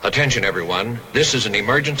Attention everyone, this is an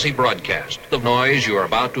emergency broadcast. The noise you are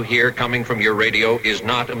about to hear coming from your radio is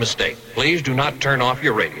not a mistake. Please do not turn off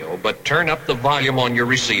your radio, but turn up the volume on your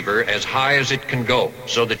receiver as high as it can go,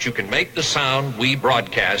 so that you can make the sound we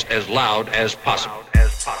broadcast as loud as possible.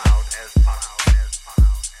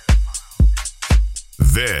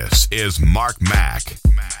 This is Mark Mack.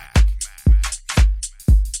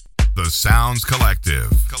 The Sounds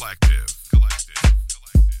Collective.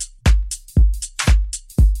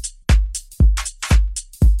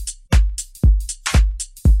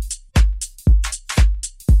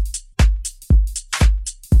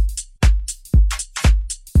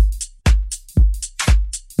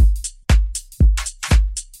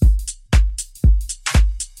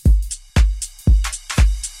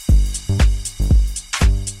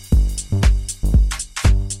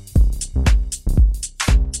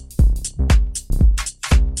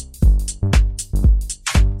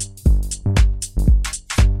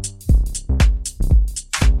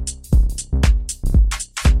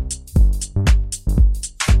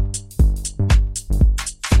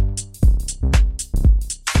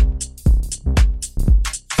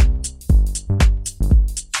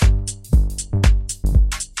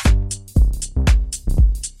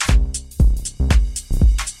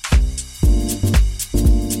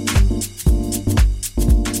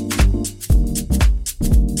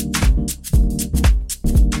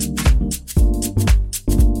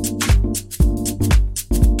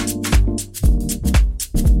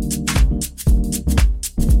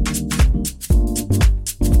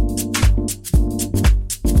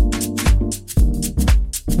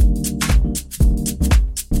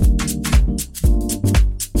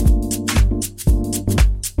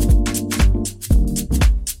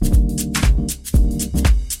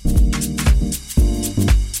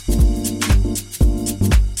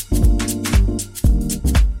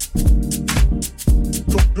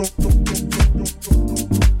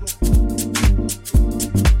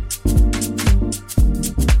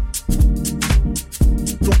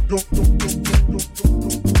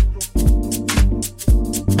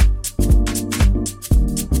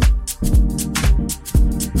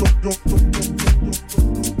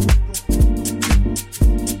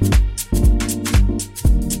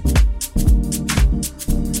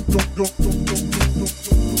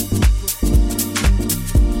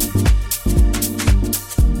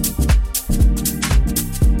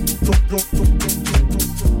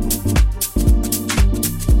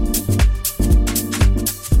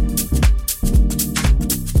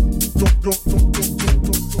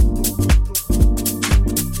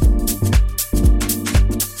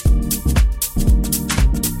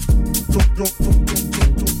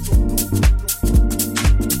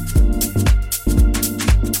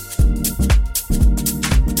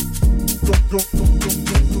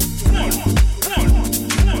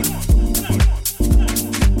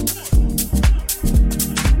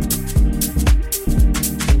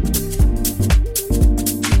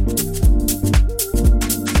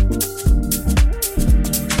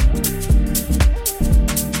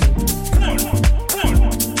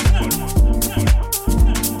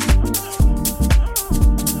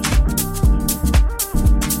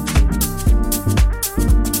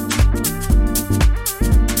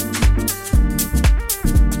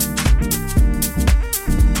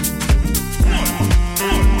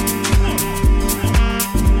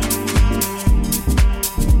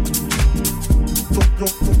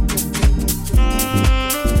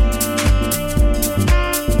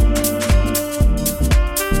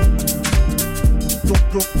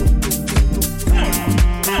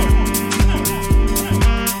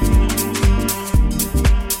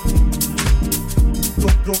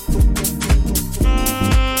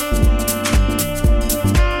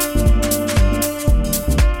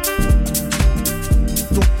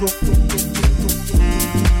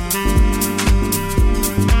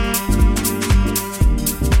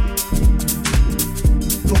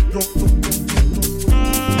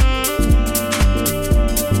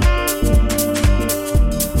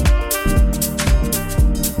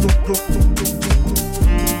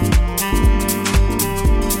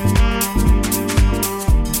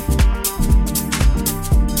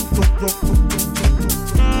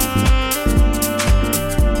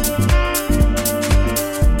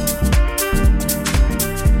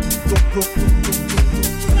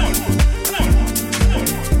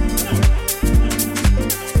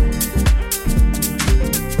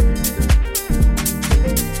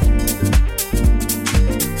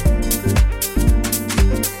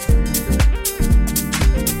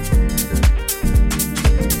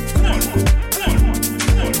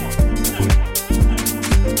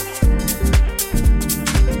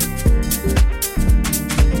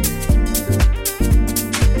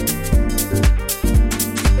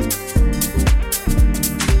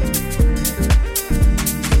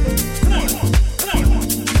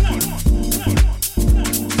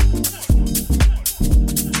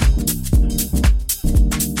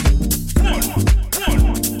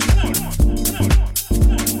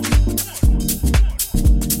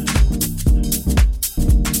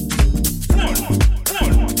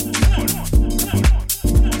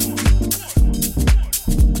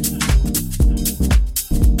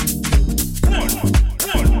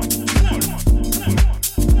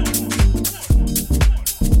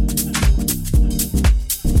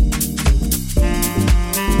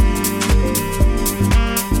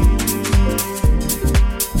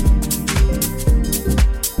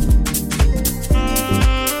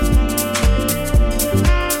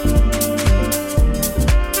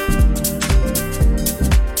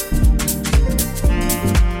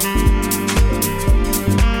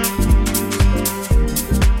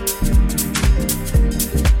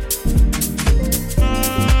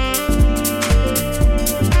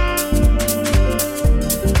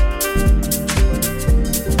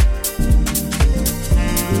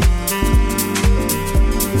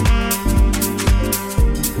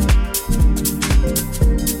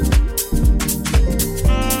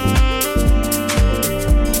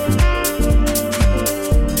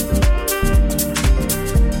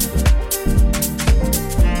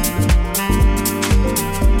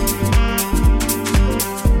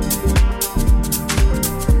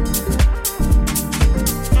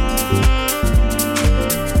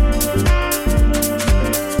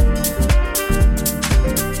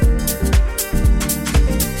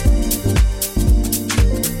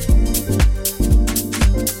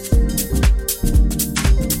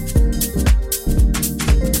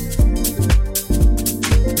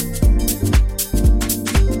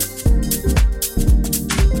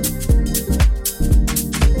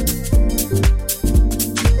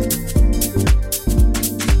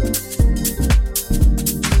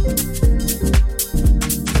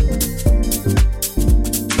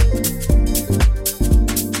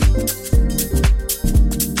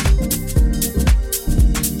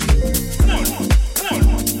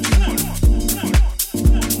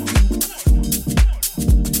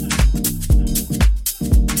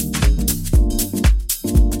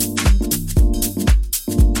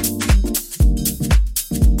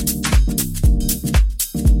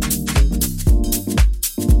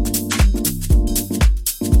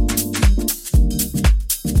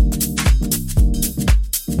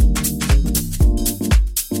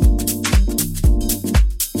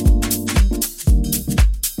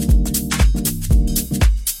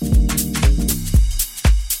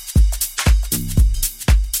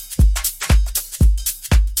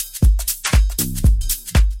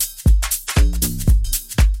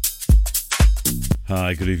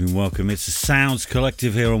 Hi, good evening, welcome. It's the Sounds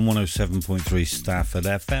Collective here on 107.3 Stafford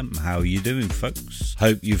FM. How are you doing, folks?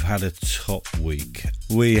 Hope you've had a top week.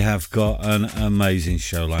 We have got an amazing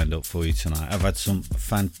show lined up for you tonight. I've had some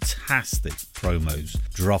fantastic promos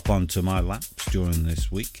drop onto my laps during this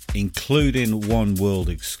week, including one world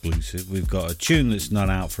exclusive. We've got a tune that's not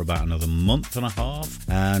out for about another month and a half,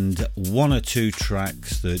 and one or two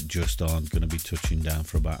tracks that just aren't going to be touching down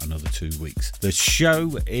for about another 2 weeks. The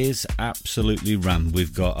show is absolutely rammed.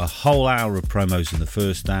 We've got a whole hour of promos in the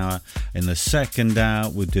first hour. In the second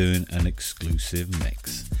hour, we're doing an exclusive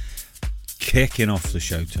mix. Kicking off the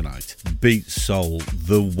show tonight, Beat Soul,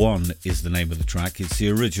 The One is the name of the track. It's the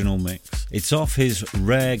original mix. It's off his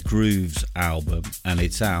Rare Groovz album, and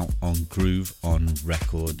it's out on Bevel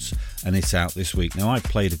Records, and it's out this week. Now, I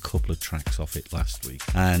played a couple of tracks off it last week,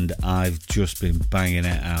 and I've just been banging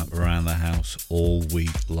it out around the house all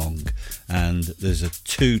week long. And there's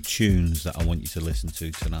two tunes that I want you to listen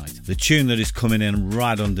to tonight. The tune that is coming in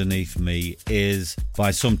right underneath me is by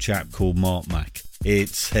some chap called Mark Mack.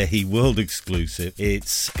 It's a world exclusive.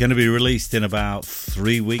 It's going to be released in about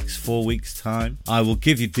 4 weeks time. I will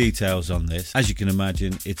give you details on this. As you can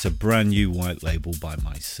imagine, it's a brand new white label by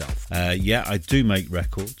myself. I do make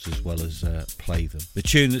records as well as play them. The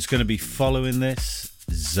tune that's going to be following this,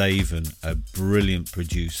 ZaVen, a brilliant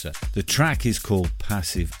producer. The track is called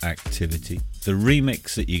Passive Activity. The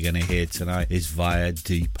remix that you're going to hear tonight is via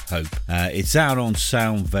Deephope. It's out on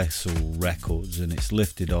Sound Vessel Records, and it's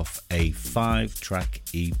lifted off a 5-track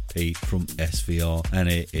EP from SVR, and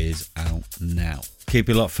it is out now. Keep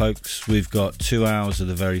it locked, folks. We've got 2 hours of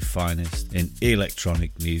the very finest in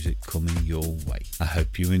electronic music coming your way. I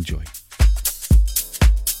hope you enjoy.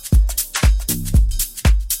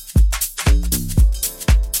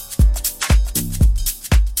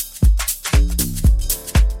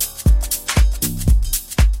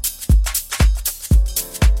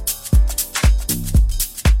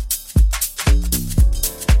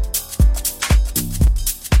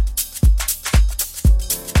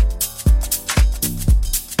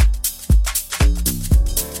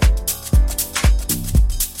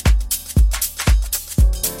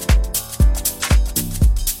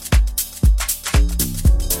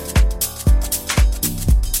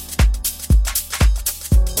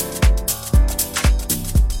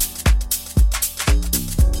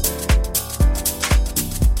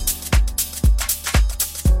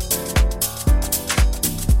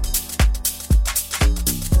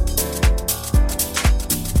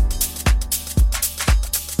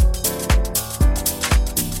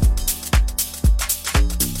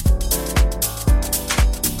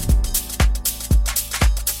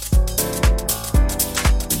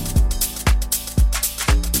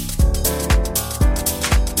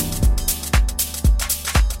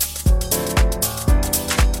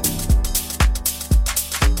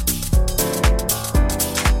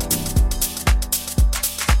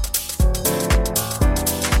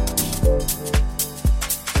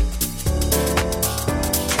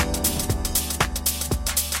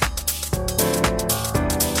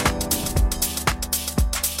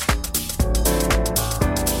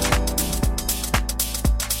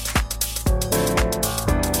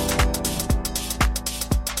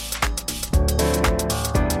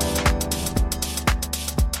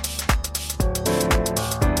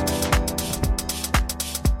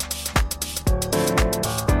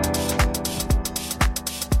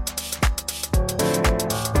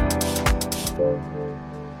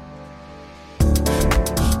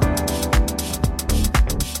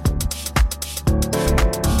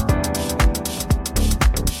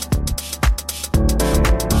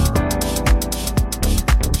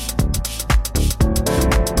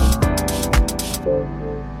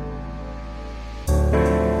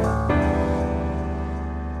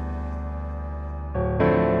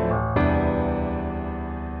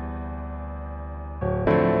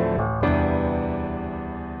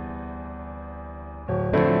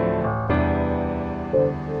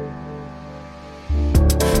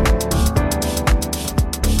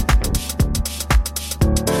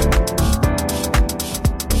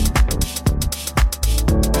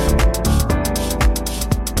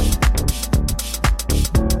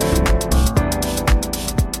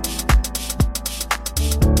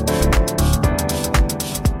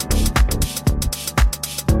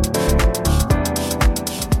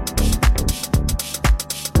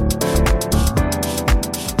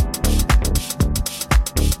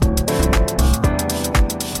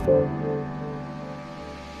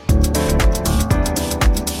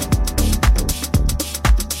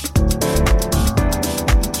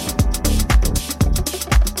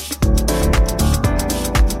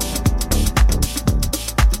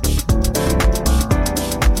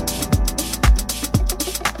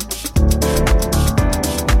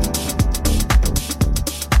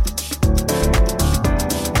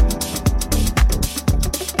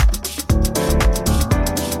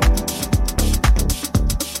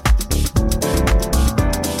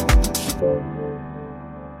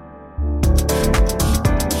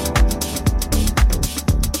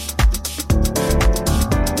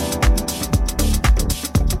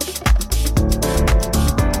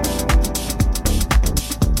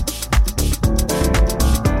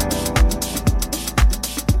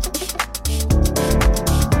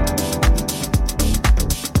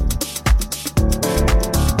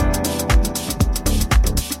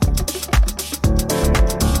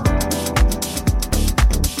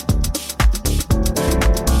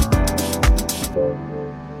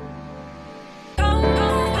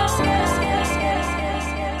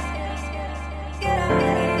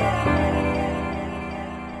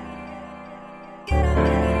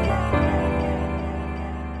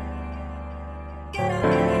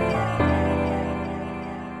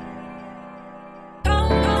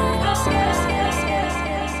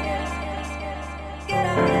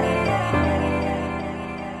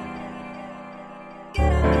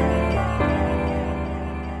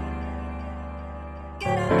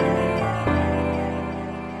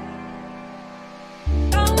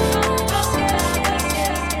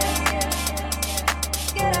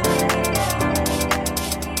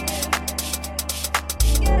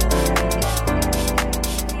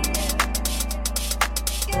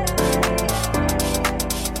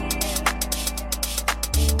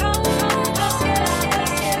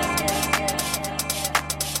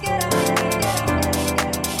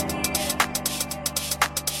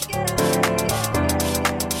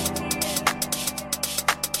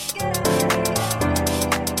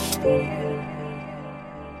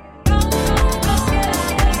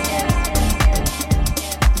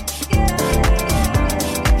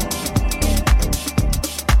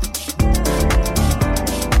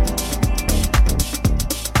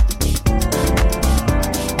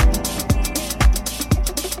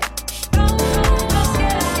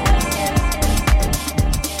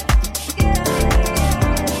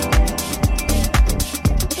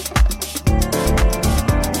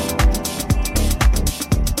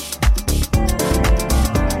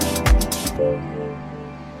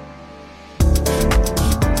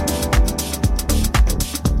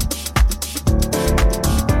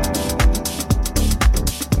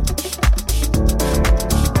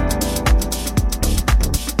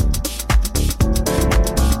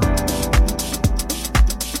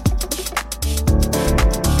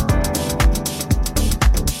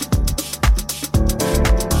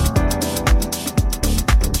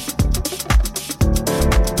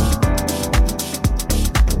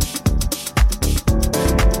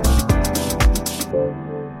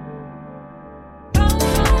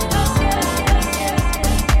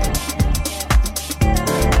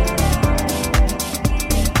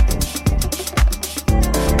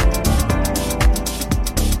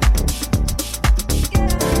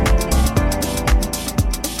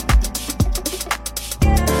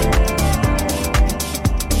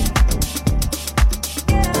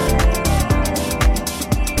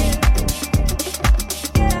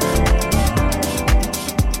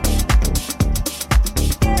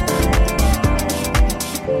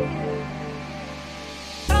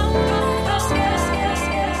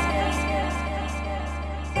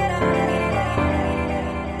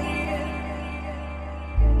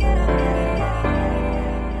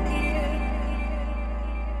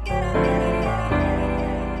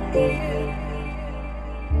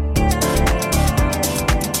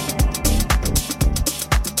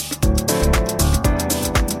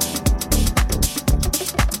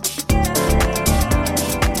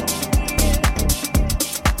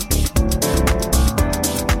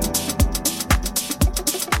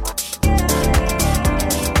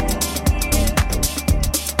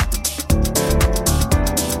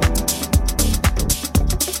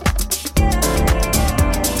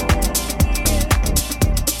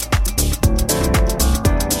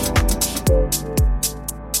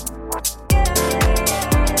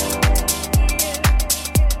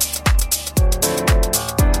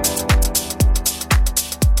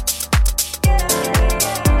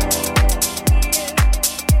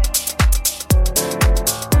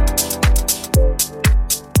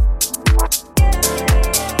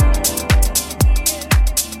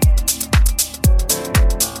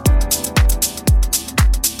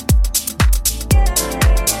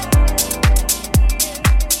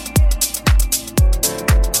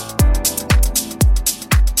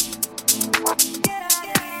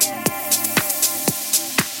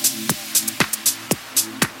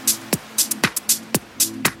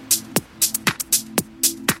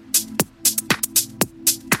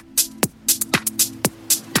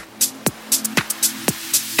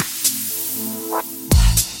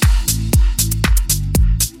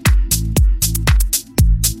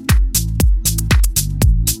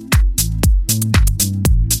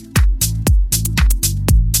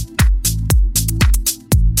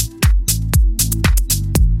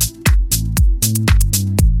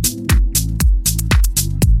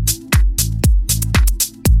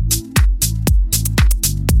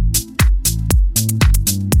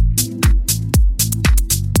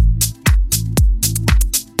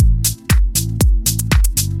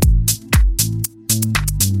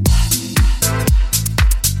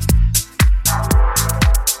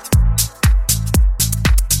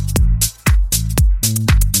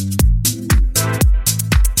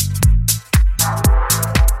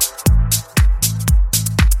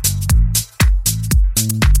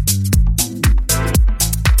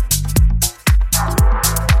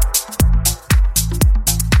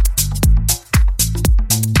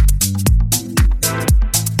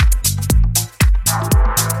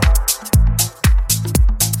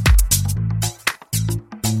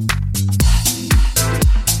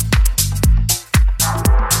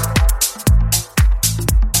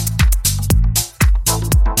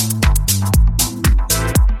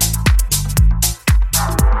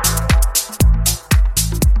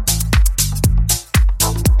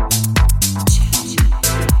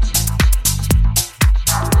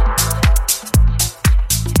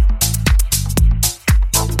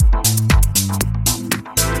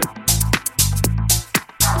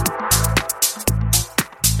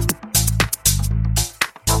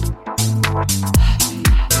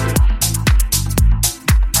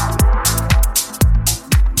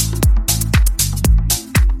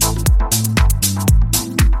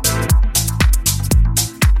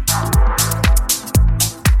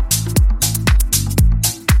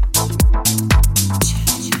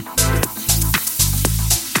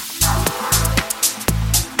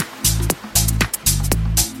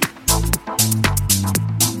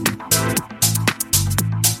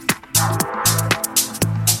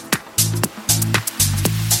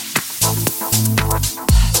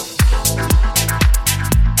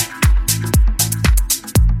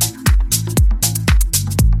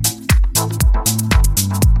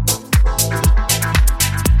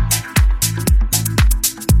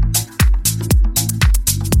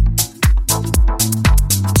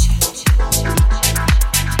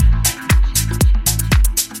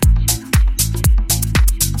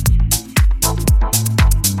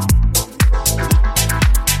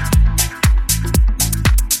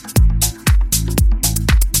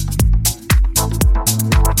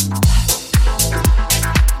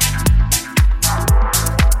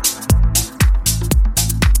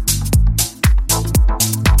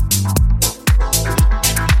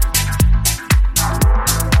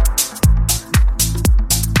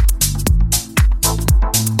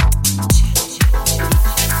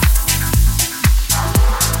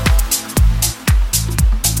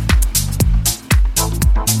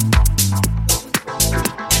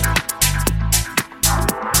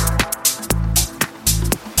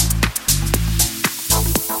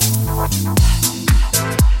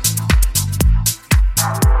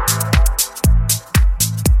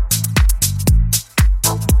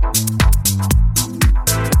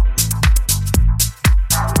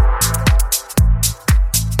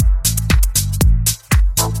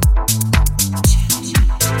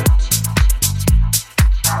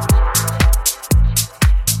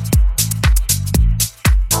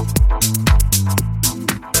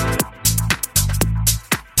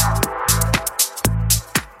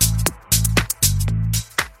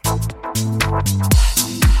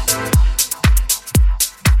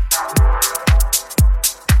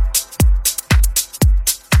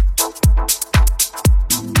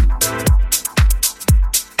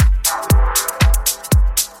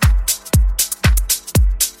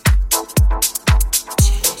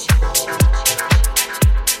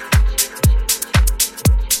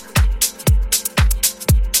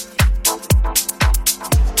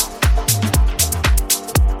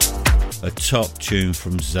 Top tune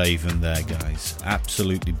from ZaVen there, guys.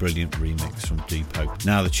 Absolutely brilliant remix from Deephope.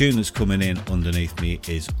 Now the tune that's coming in underneath me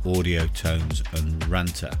is Audiotones and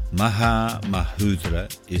Ranta.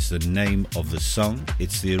 Mahamudra is the name of the song.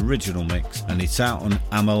 It's the original mix and it's out on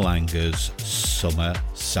Amulanga's Summer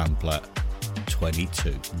Sampler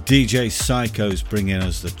 22. DJ Psycho's bringing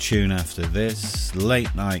us the tune after this.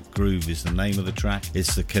 Late Night Groove is the name of the track.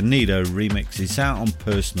 It's the Kanedo remix. It's out on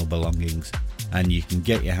Personal Belongings and you can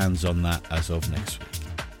get your hands on that as of next week.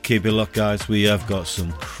 Keep it locked, guys. We have got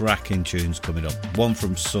some cracking tunes coming up. One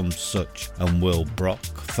from Sumsuch and Will Brock,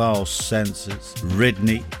 Thales Senses,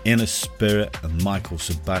 Ridney, Inner Spirit and Michael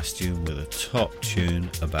Sebastian with a top tune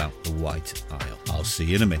about the White Isle. I'll see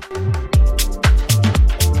you in a minute.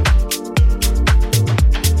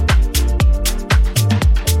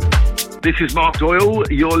 This is Mark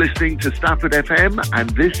Doyle. You're listening to Stafford FM and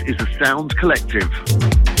this is the Sounds Collective.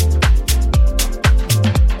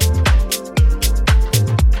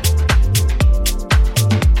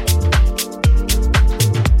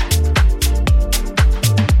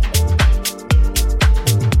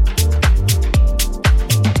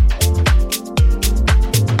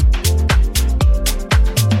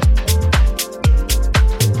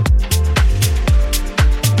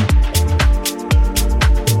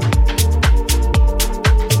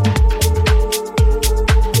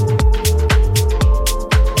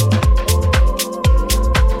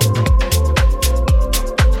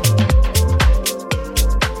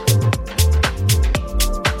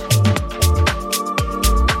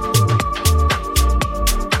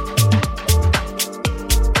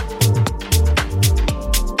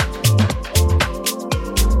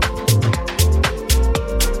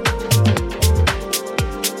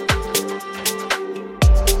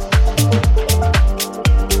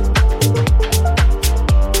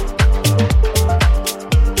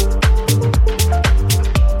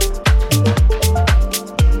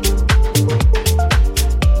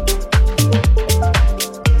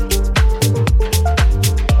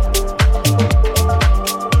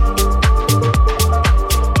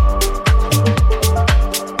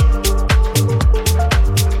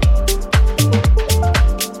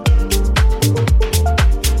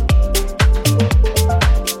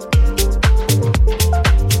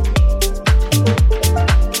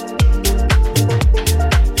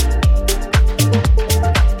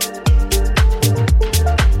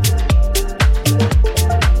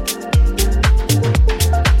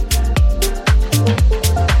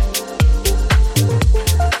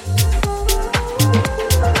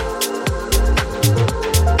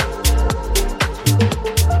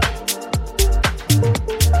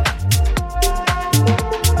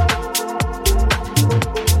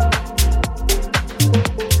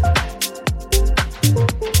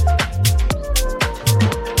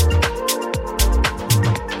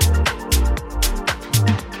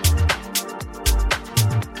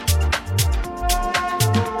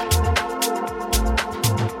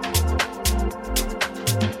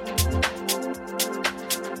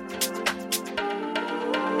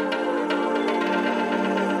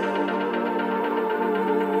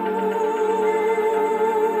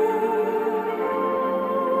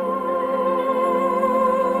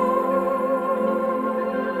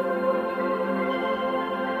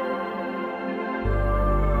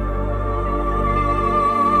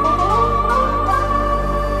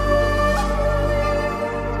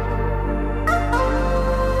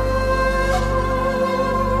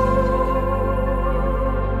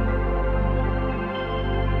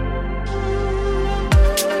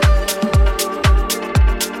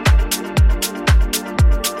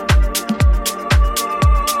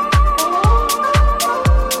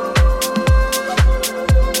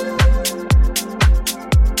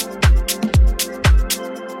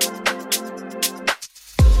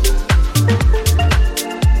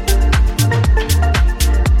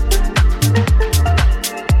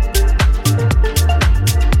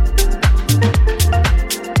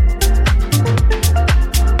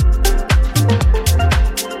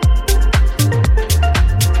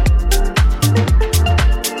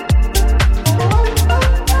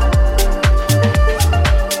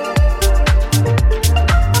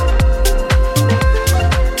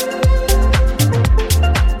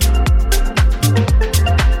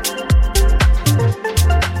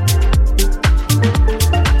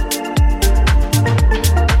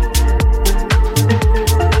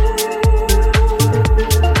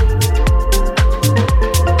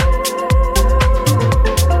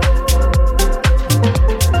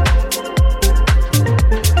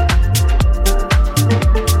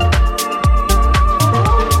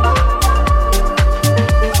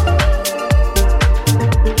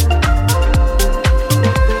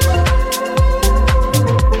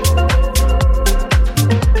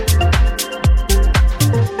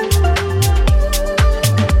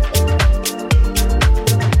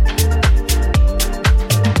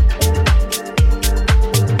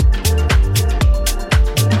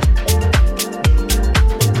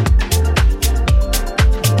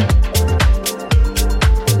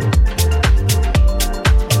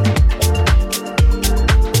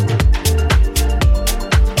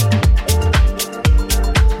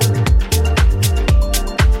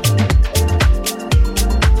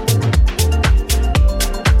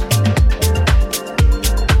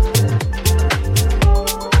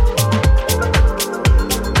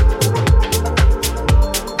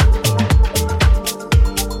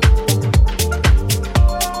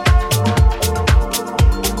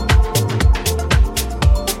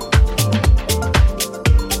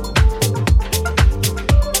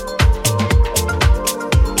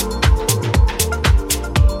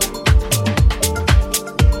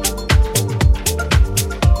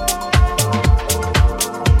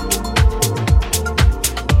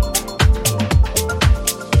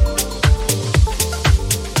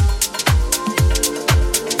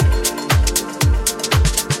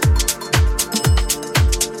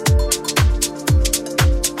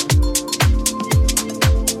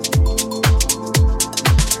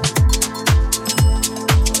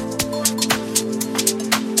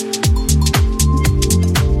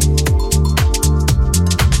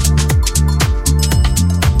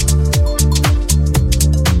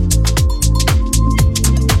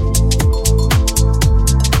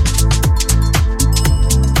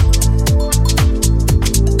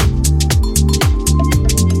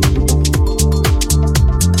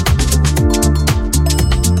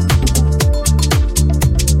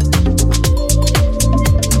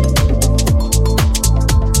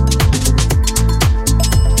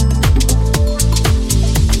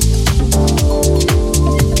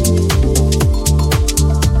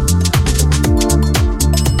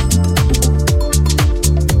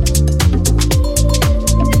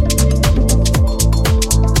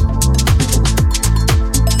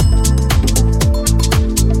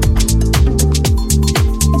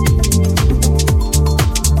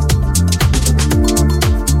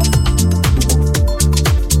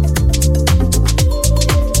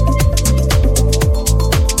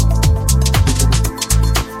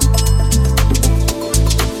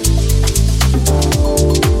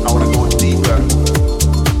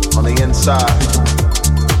 inside.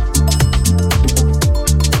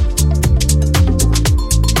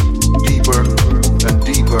 Deeper and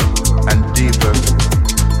deeper and deeper.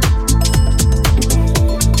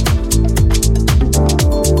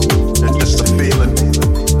 It's just a feeling,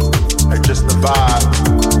 it's just a vibe.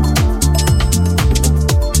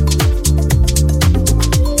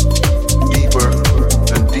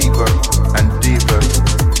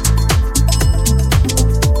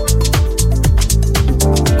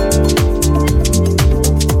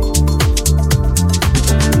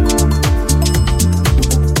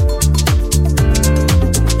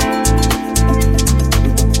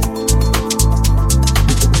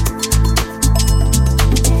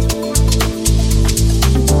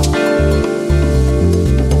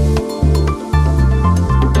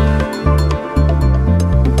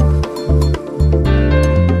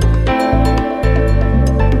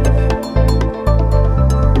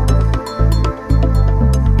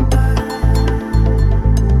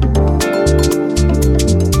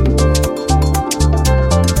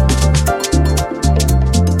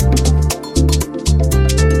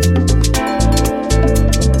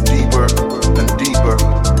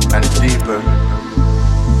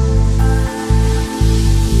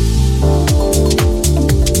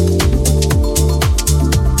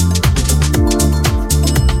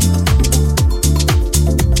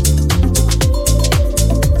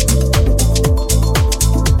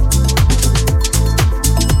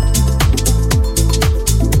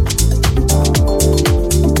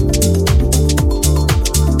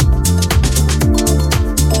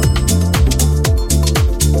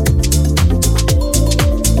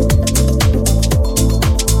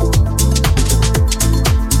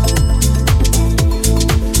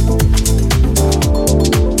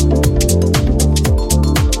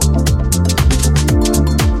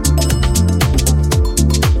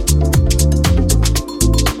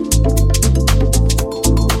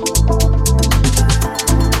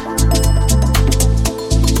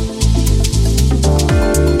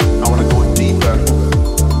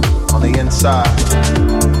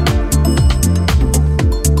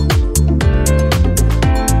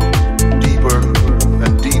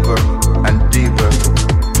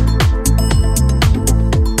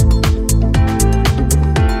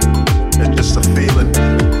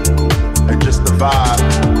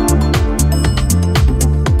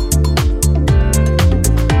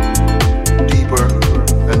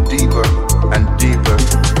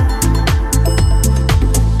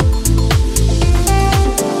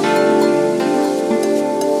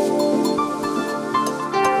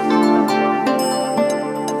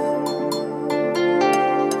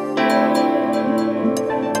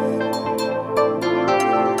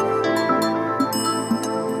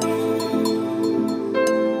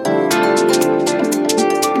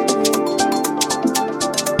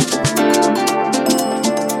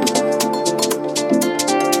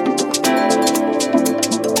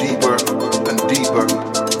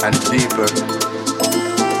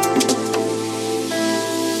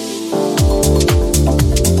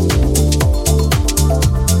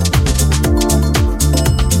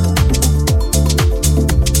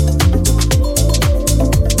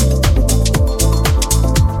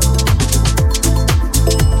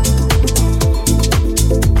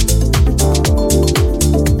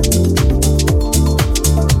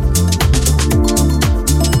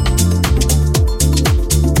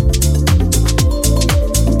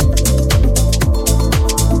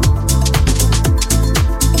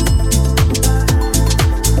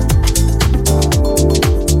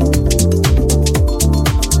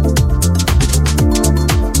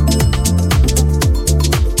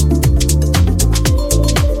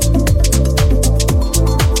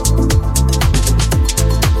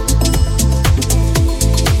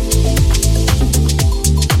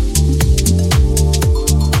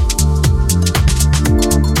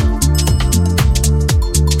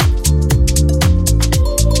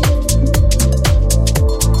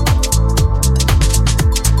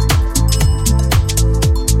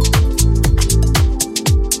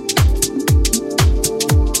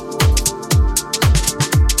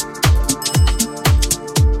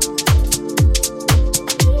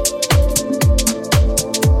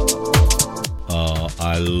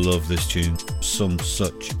 This tune,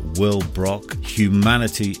 Sumsuch, Will Brock.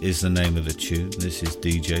 Humanity is the name of the tune. This is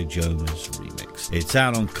DJ Joma's remix. tracks. It's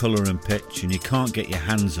out on Colour and Pitch, and you can't get your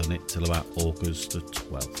hands on it till about August the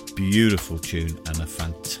 12th. Beautiful tune and a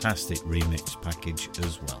fantastic remix package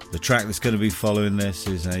as well. The track that's going to be following this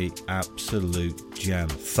is a absolute jam.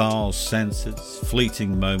 Thales Senses,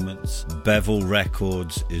 Fleeting Moments. Bevel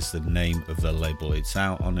Records is the name of the label it's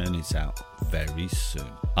out on, and it's out very soon.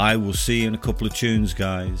 I will see you in a couple of tunes,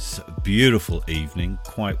 guys. Beautiful evening,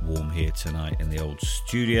 quite warm here tonight in the old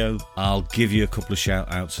studio. I'll give you a couple of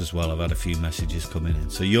shout outs as well. I've had a few messages coming in.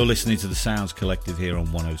 So you're listening to the Sounds Collective here on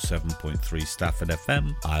 107.3 Stafford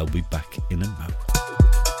FM. I'll be back in a moment.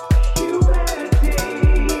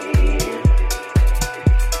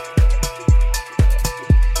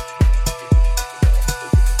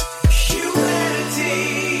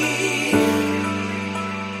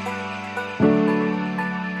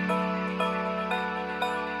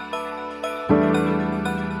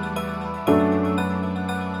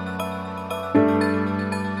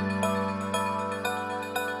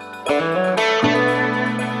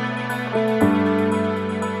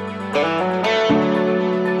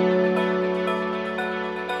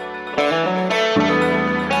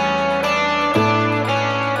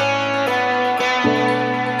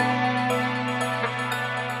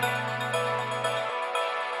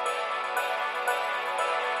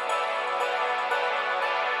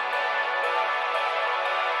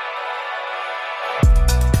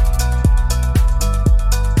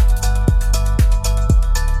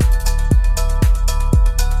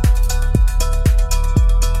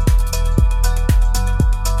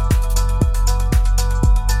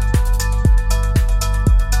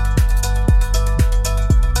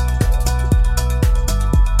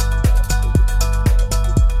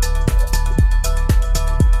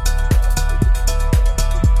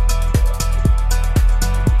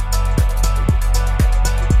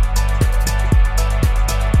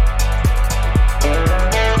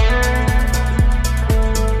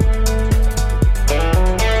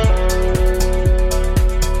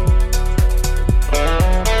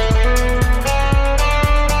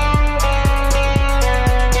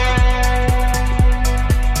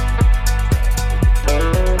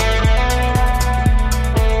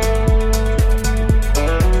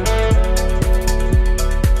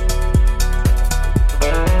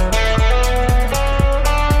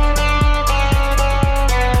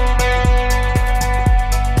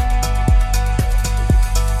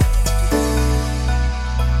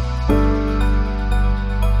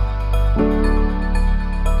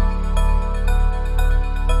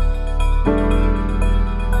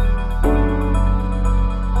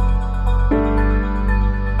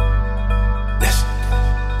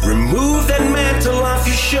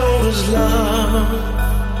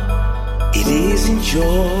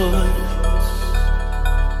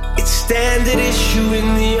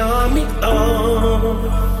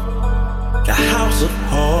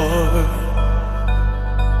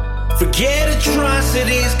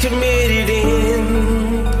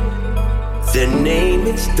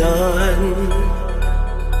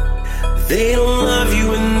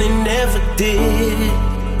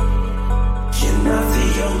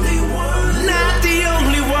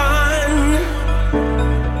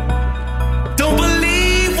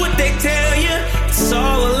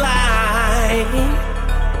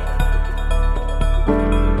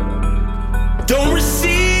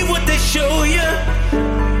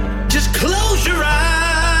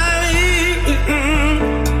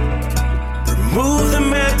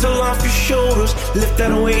 Lift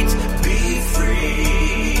that weight, be free.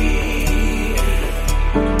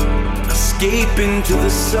 Escape into the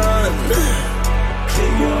sun.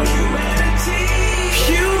 Claim your humanity.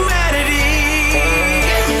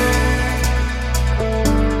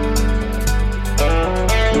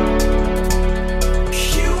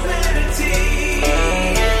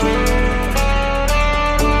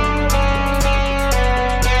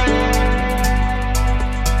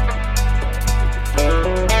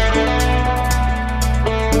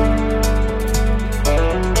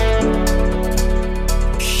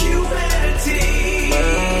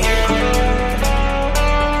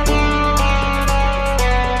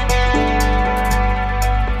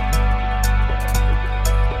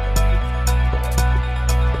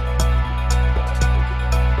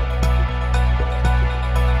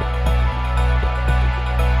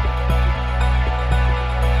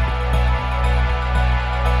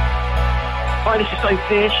 Hi, this is Dave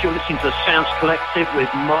Pierce. You're listening to the Sounds Collective with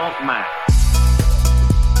Mark Mack.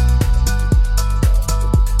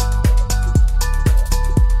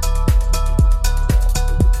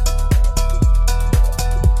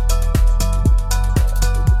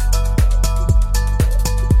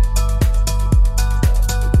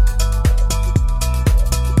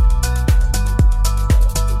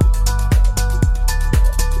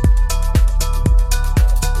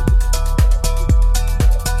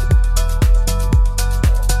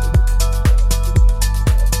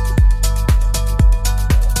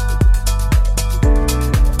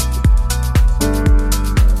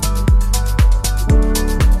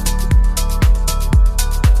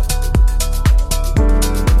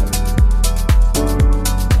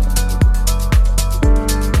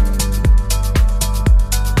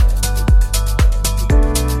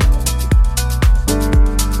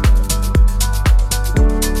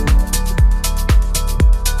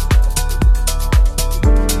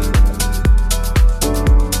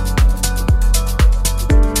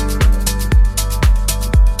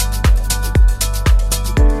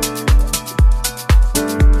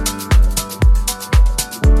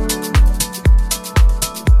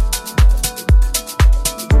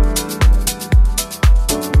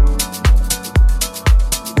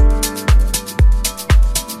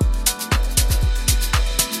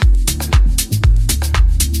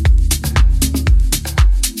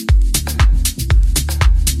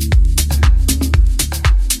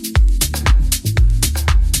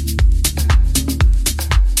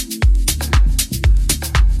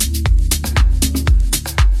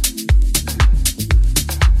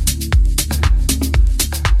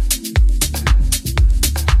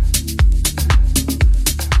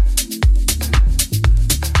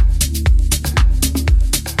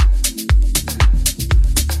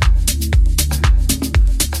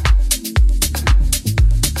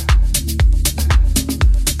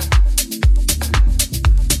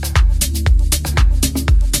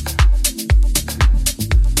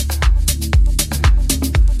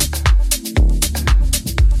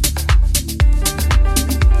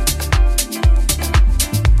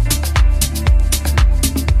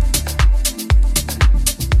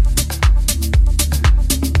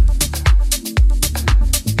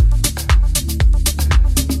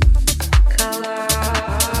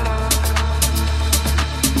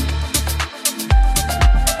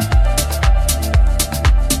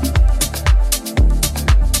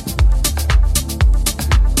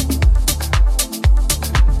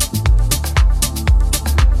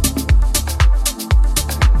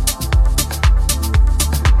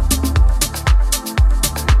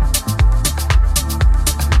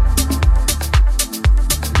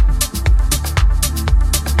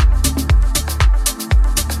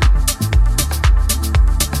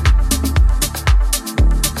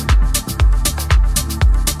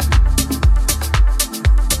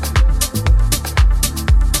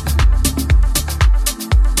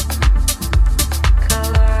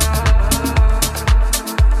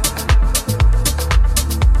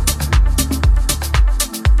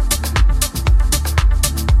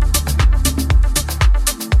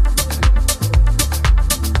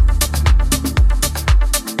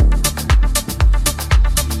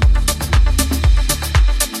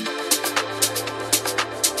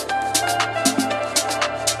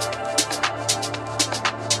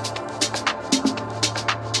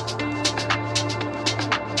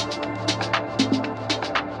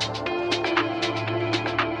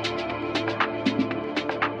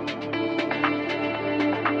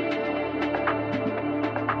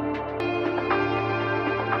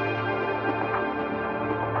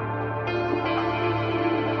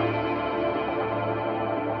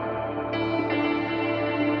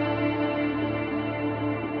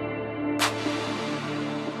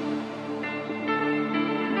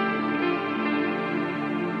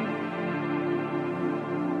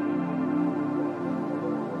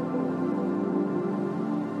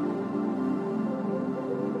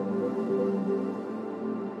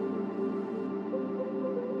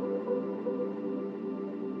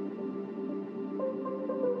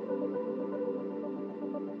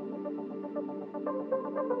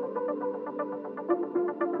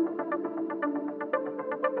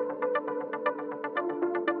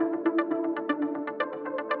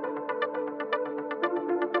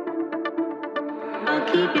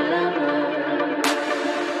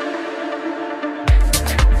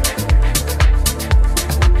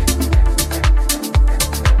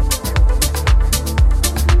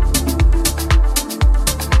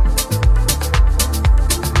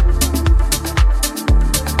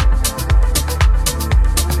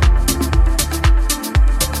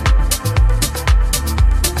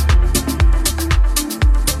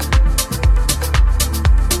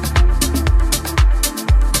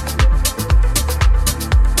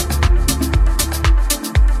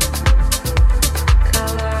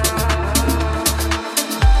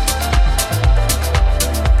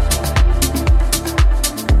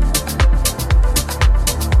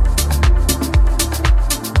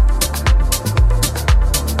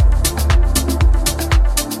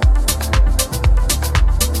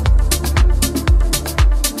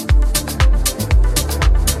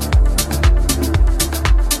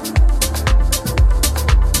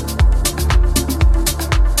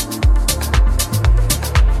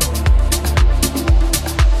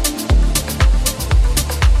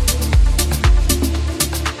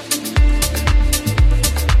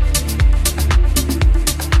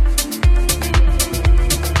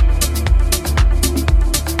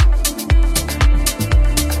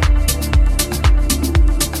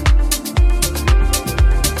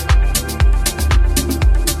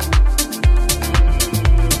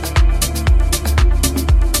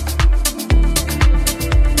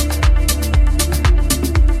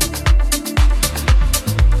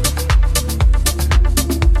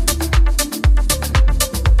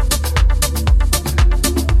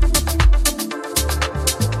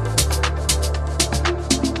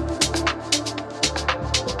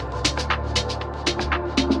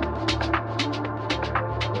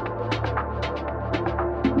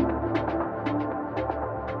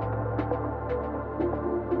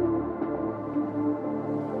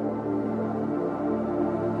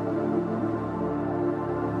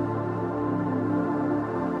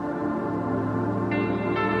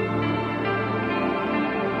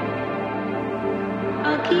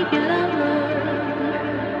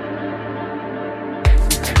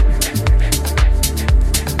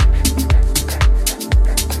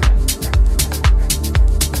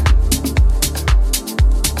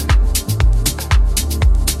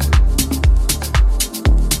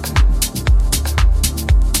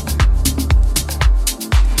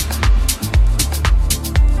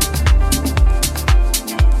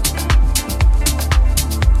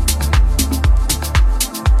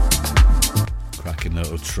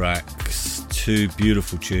 tracks, two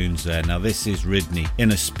beautiful tunes there. Now this is Ridney,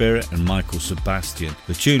 Inner Spirit and Michael Sebastian.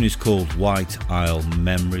 The tune is called White Isle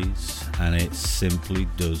Memories and it simply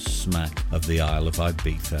does smack of the Isle of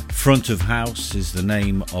Ibiza. Front of House is the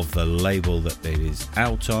name of the label that it is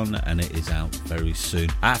out on and it is out very soon.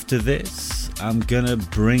 After this, I'm gonna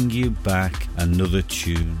bring you back another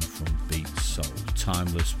tune from Beat Soul,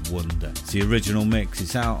 Timeless Wonder. It's the original mix.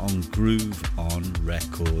 It's out on Groovz on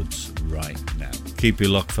Records right now. Keep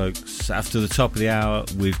your lock, folks. After the top of the hour,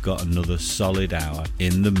 we've got another solid hour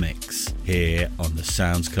in the mix here on the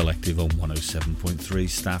Sounds Collective on 107.3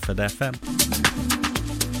 Stafford FM.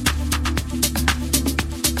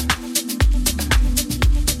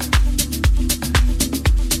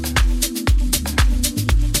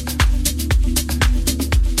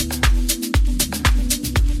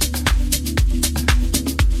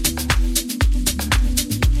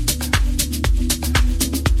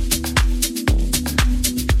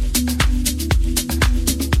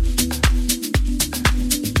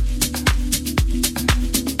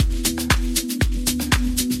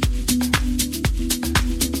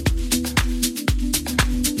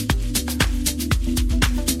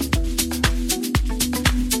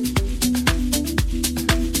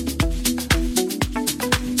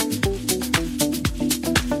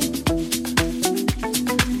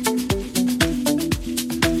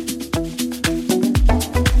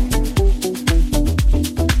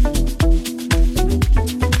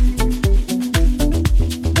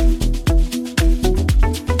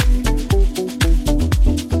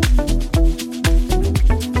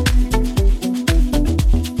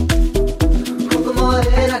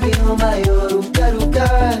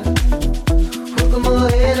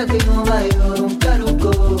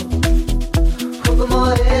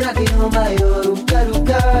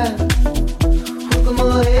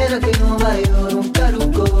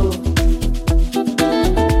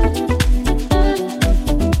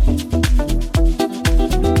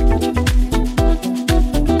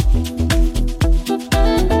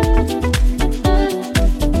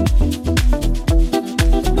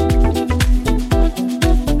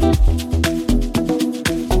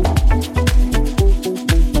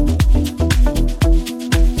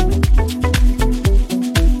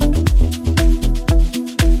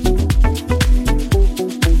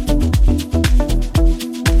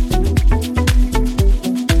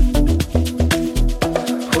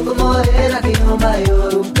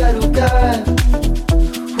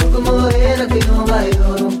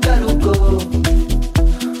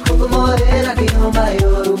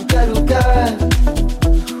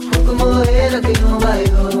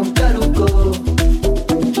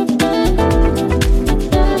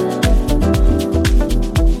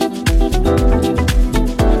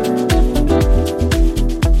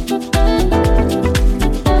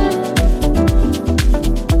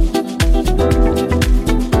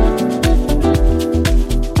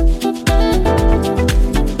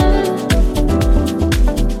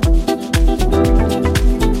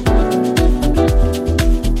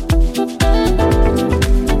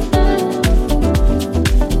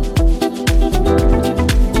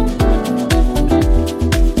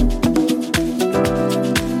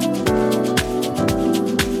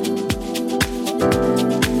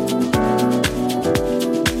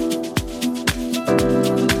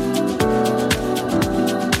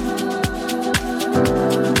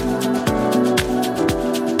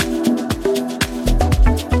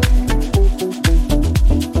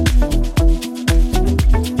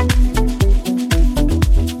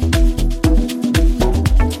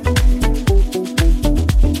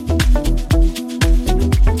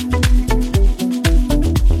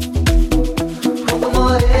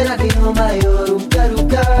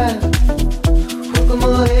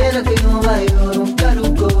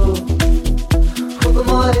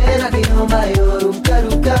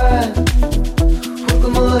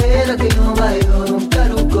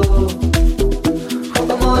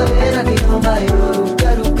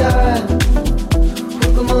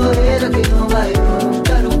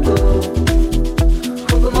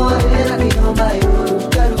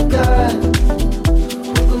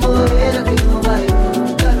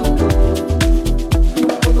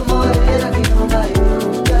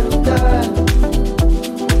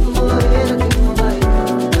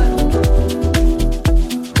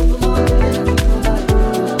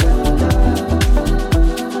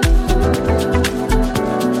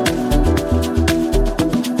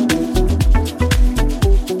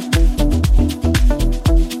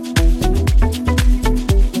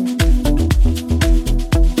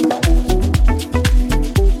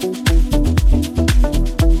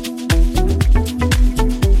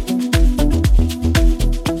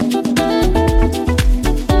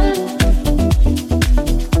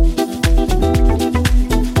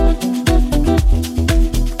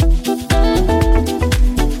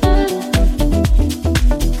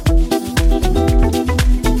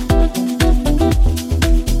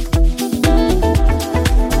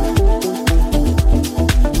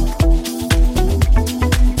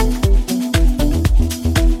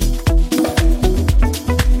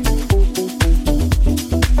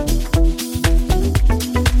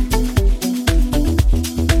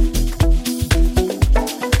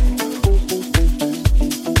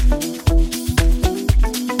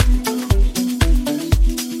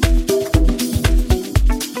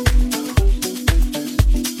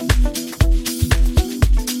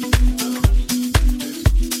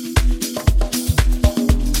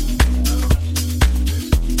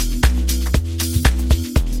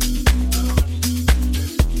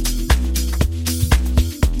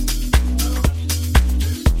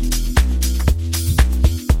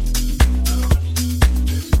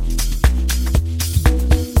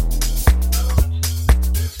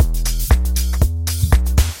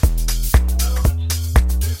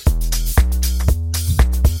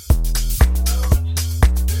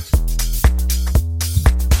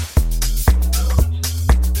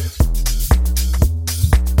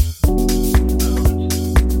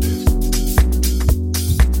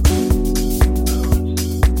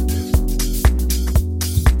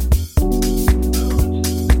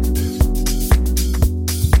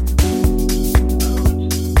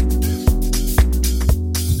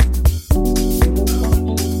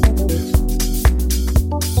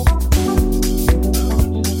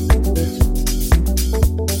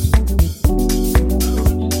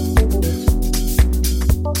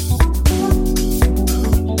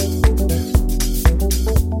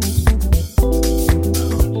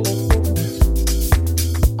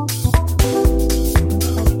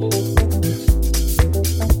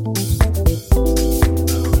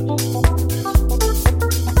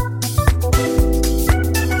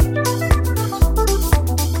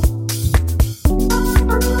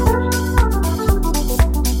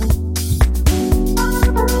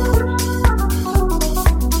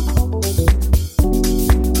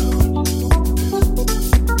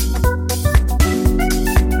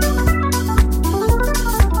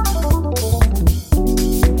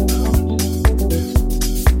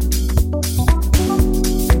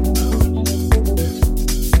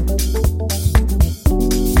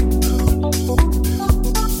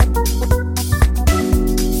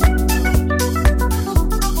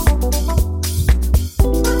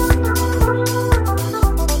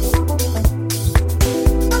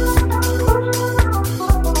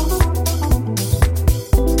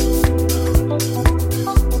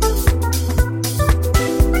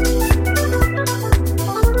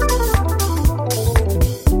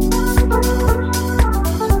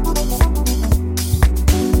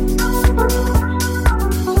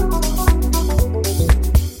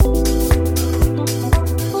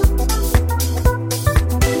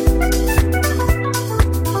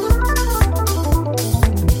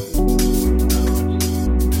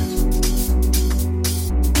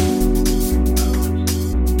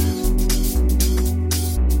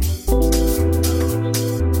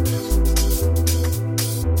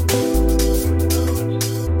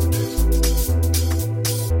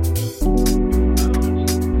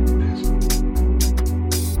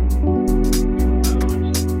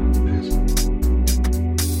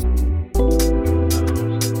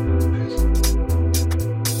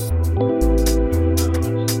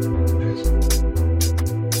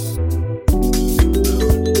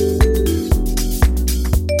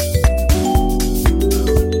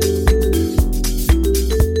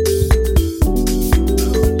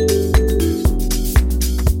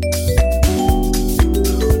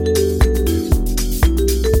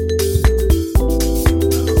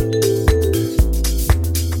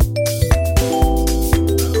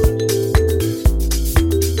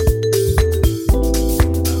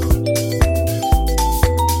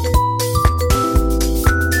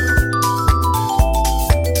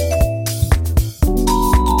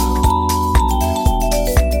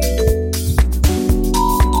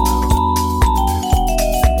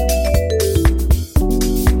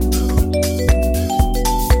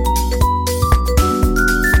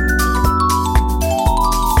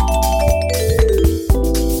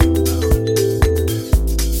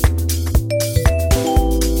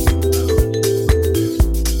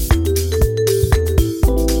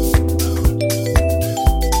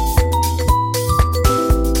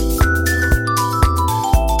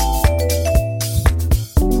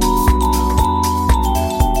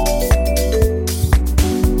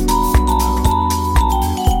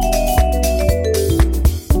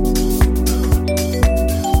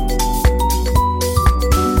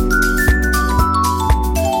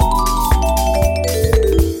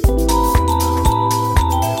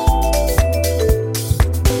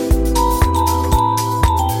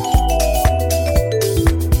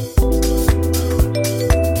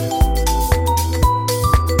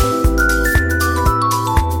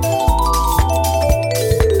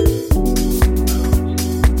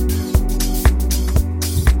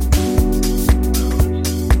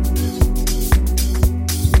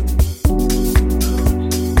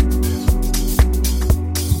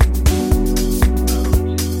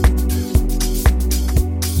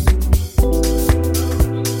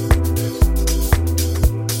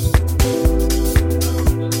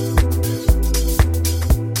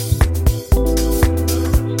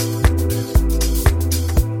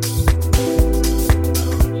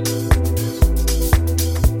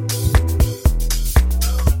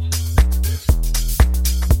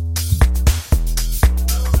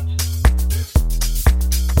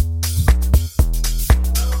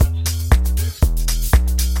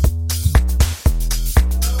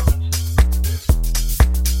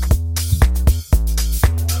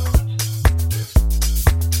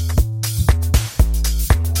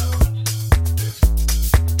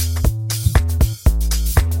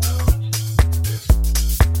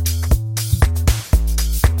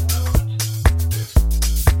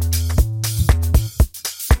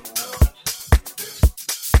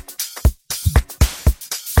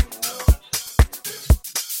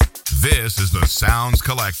 is the Sounds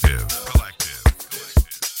Collective.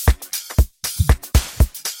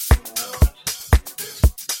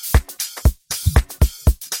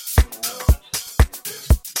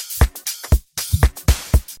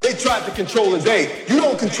 They tried to control the day. You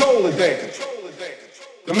don't control the day.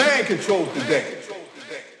 The man controls the day.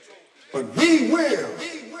 But we will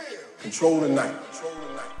control the night.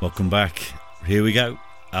 Welcome back. Here we go.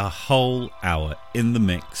 A whole hour in the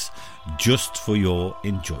mix just for your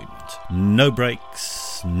enjoyment. No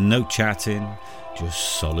breaks, no chatting,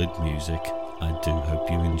 just solid music. I do hope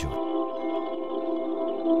you enjoy.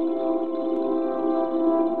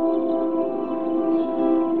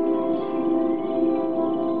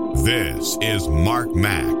 This is Mark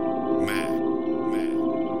Mac.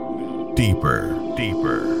 Deeper.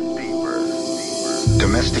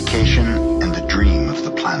 Domestication and the dream of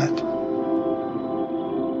the planet.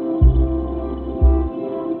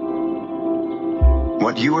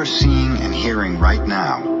 What you are seeing and hearing right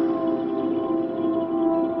now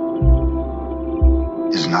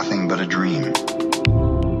is nothing but a dream.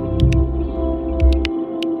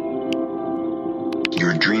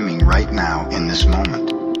 You're dreaming right now in this moment.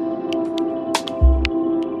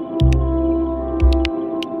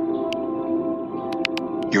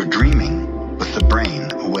 You're dreaming with the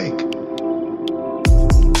brain awake.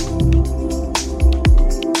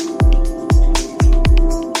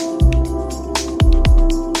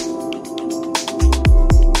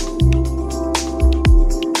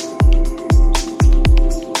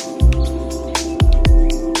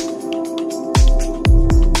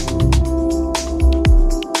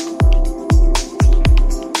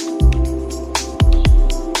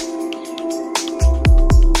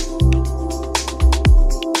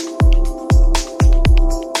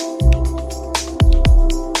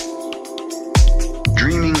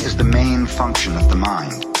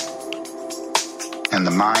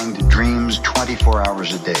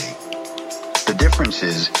 A day. The difference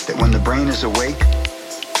is that when the brain is awake,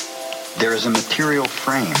 there is a material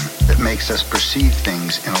frame that makes us perceive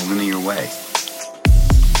things in a linear way.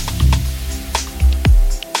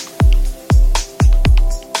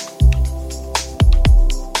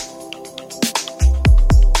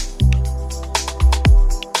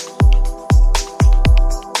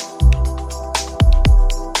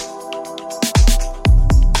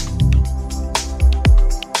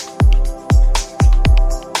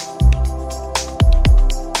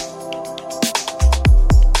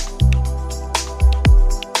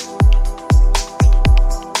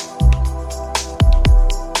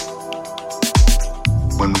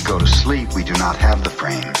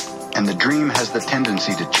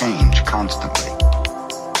 To change constantly.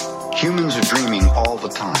 Humans are dreaming all the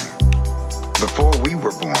time. Before we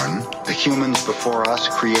were born, the humans before us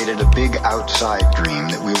created a big outside dream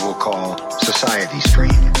that we will call society's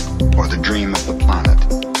dream, or the dream of the planet.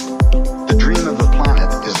 The dream of the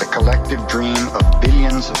planet is the collective dream of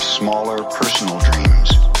billions of smaller personal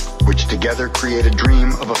dreams, which together create a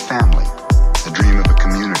dream of a family, a dream of a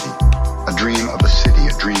community, a dream of a city,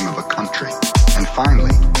 a dream of a country, and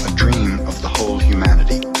finally, a dream of the whole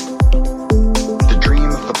humanity. The dream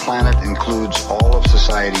of the planet includes all of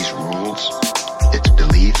society's rules, its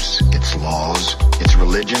beliefs, its laws, its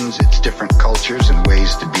religions, its different cultures and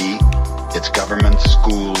ways to be, its governments,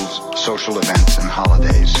 schools, social events, and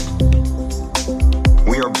holidays.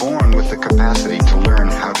 We are born with the capacity to learn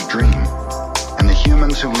how to dream, and the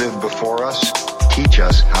humans who lived before us teach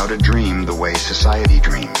us how to dream the way society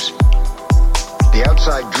dreams. The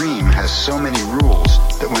outside dream has so many rules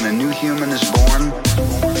that when a new human is born,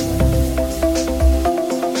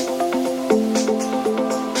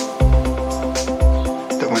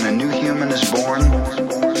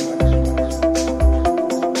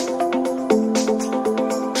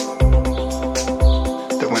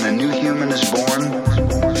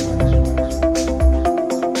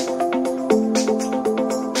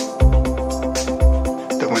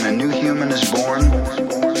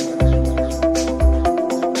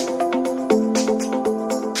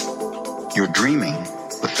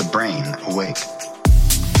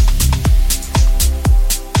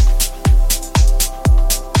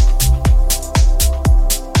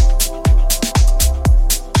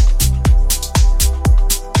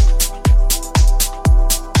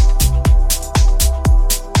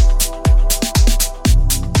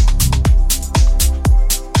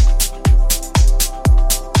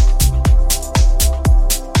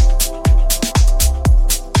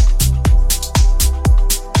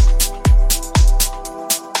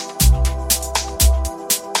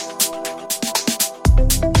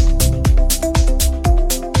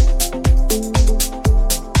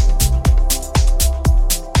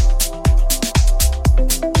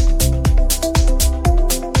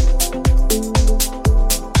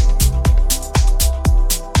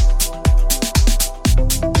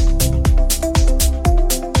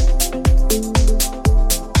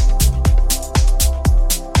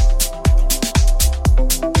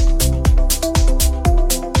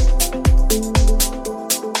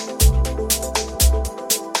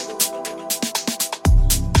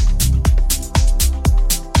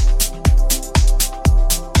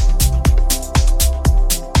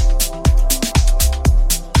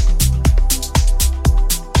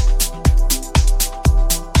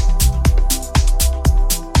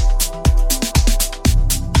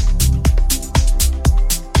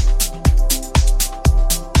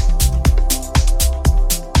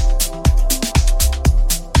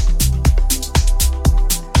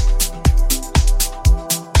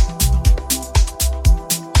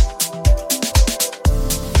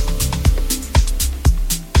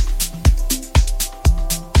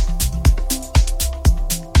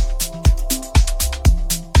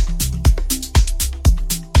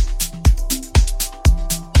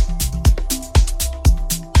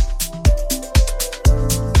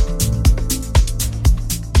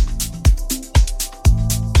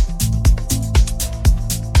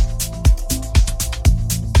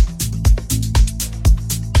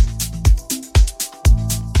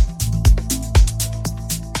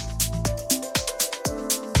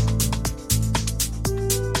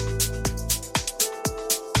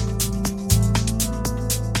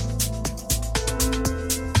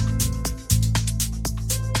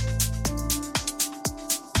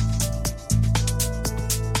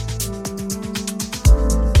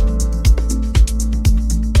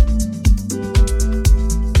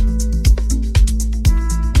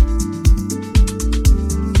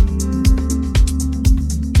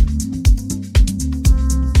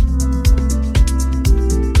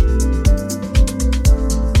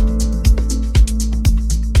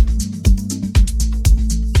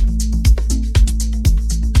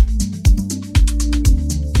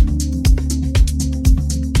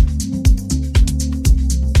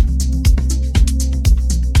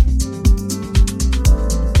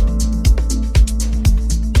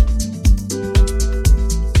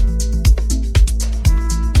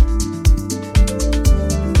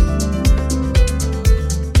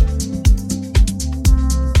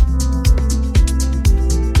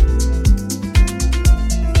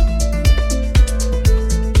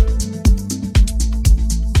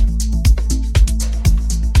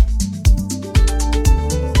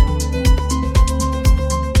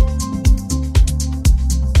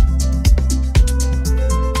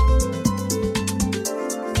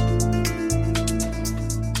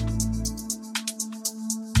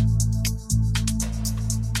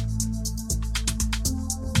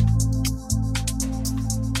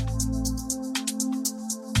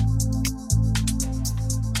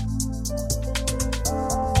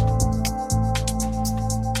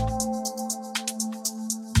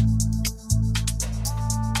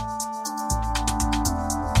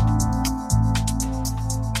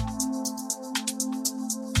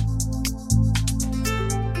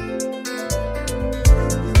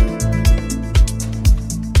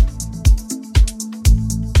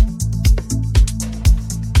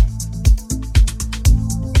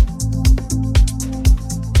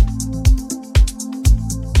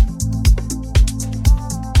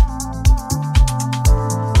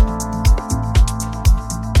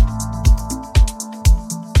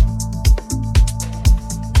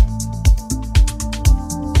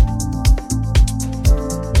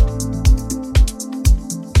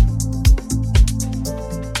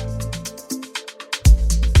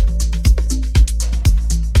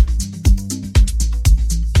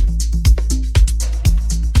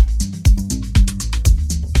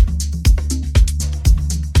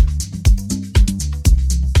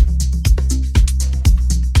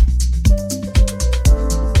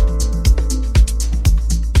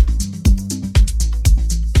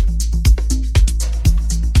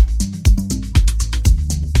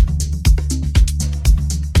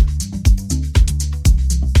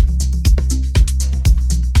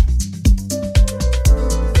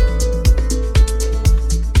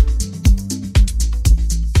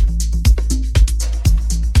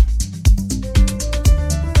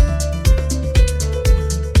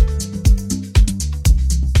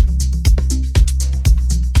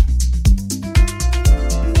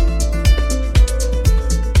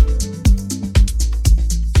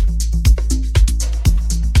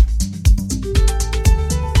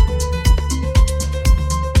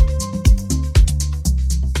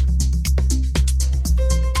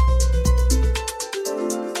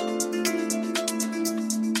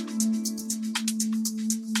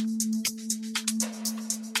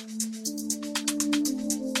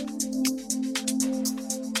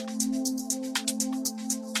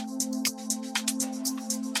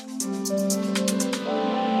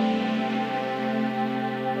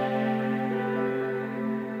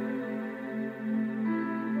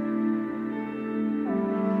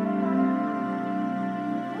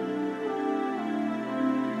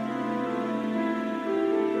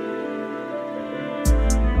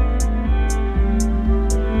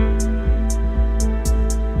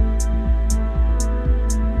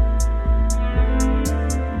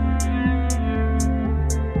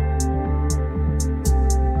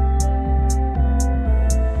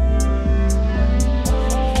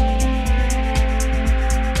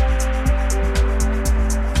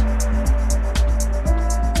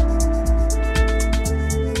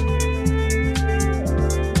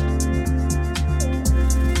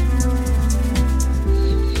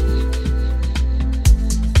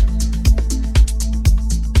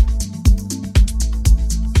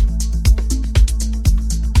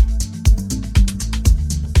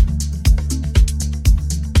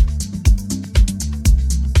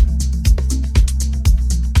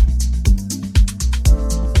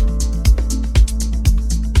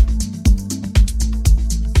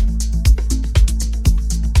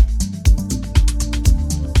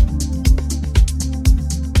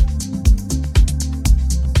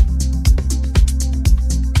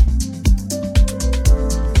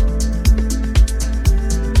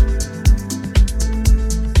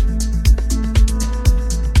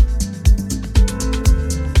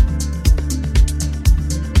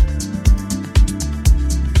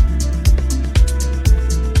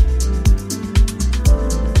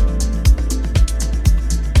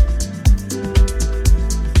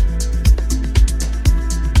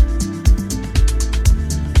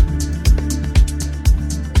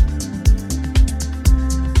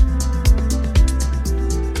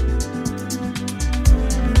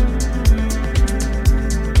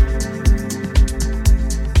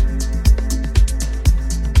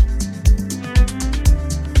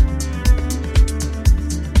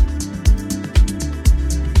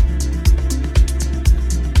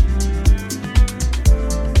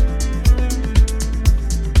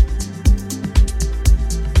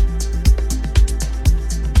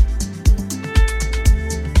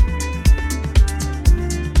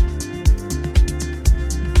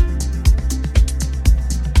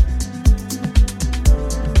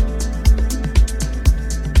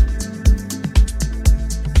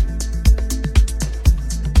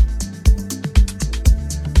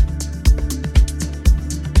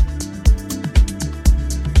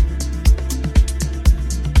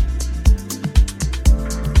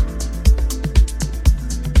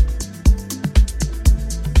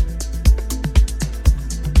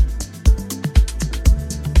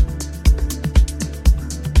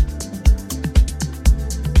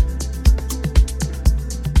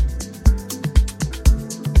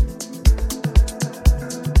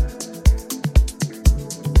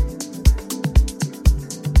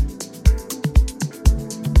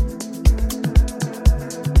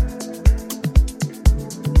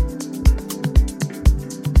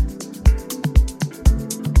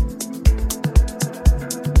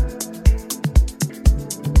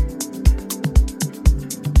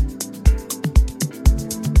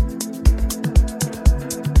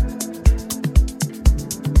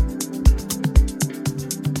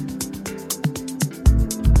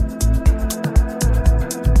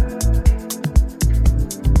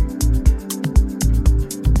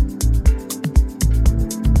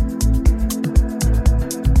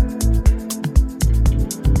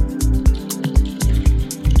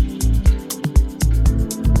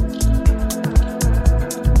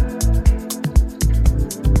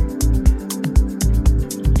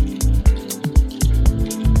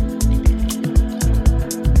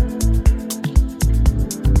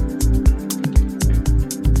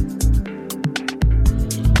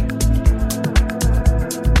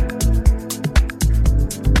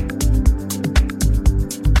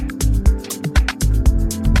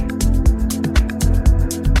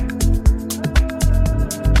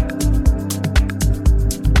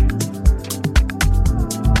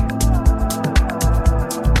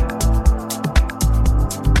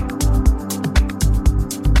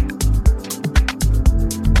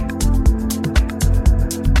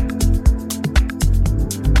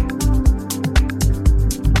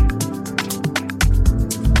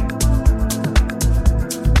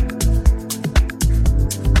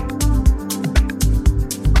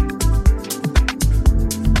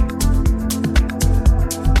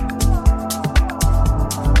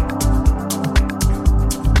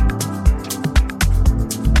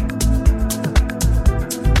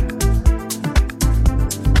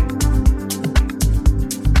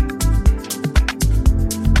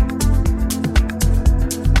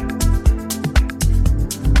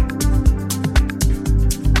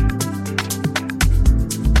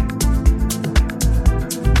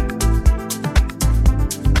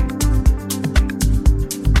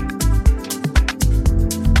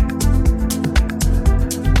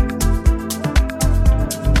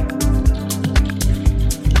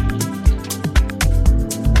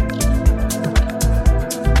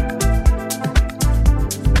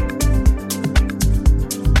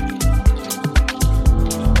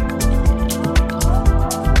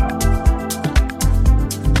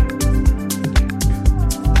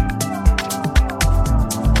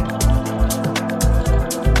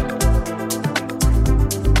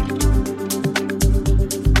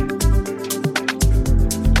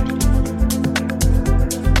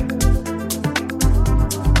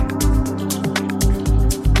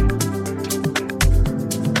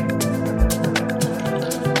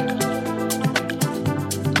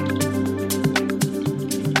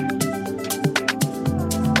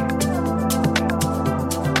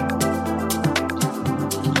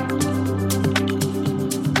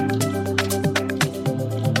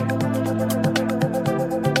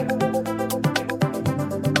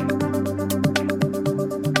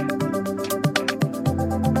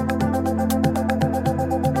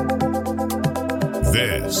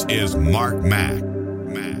 Mark Mac.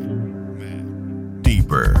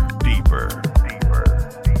 Deeper.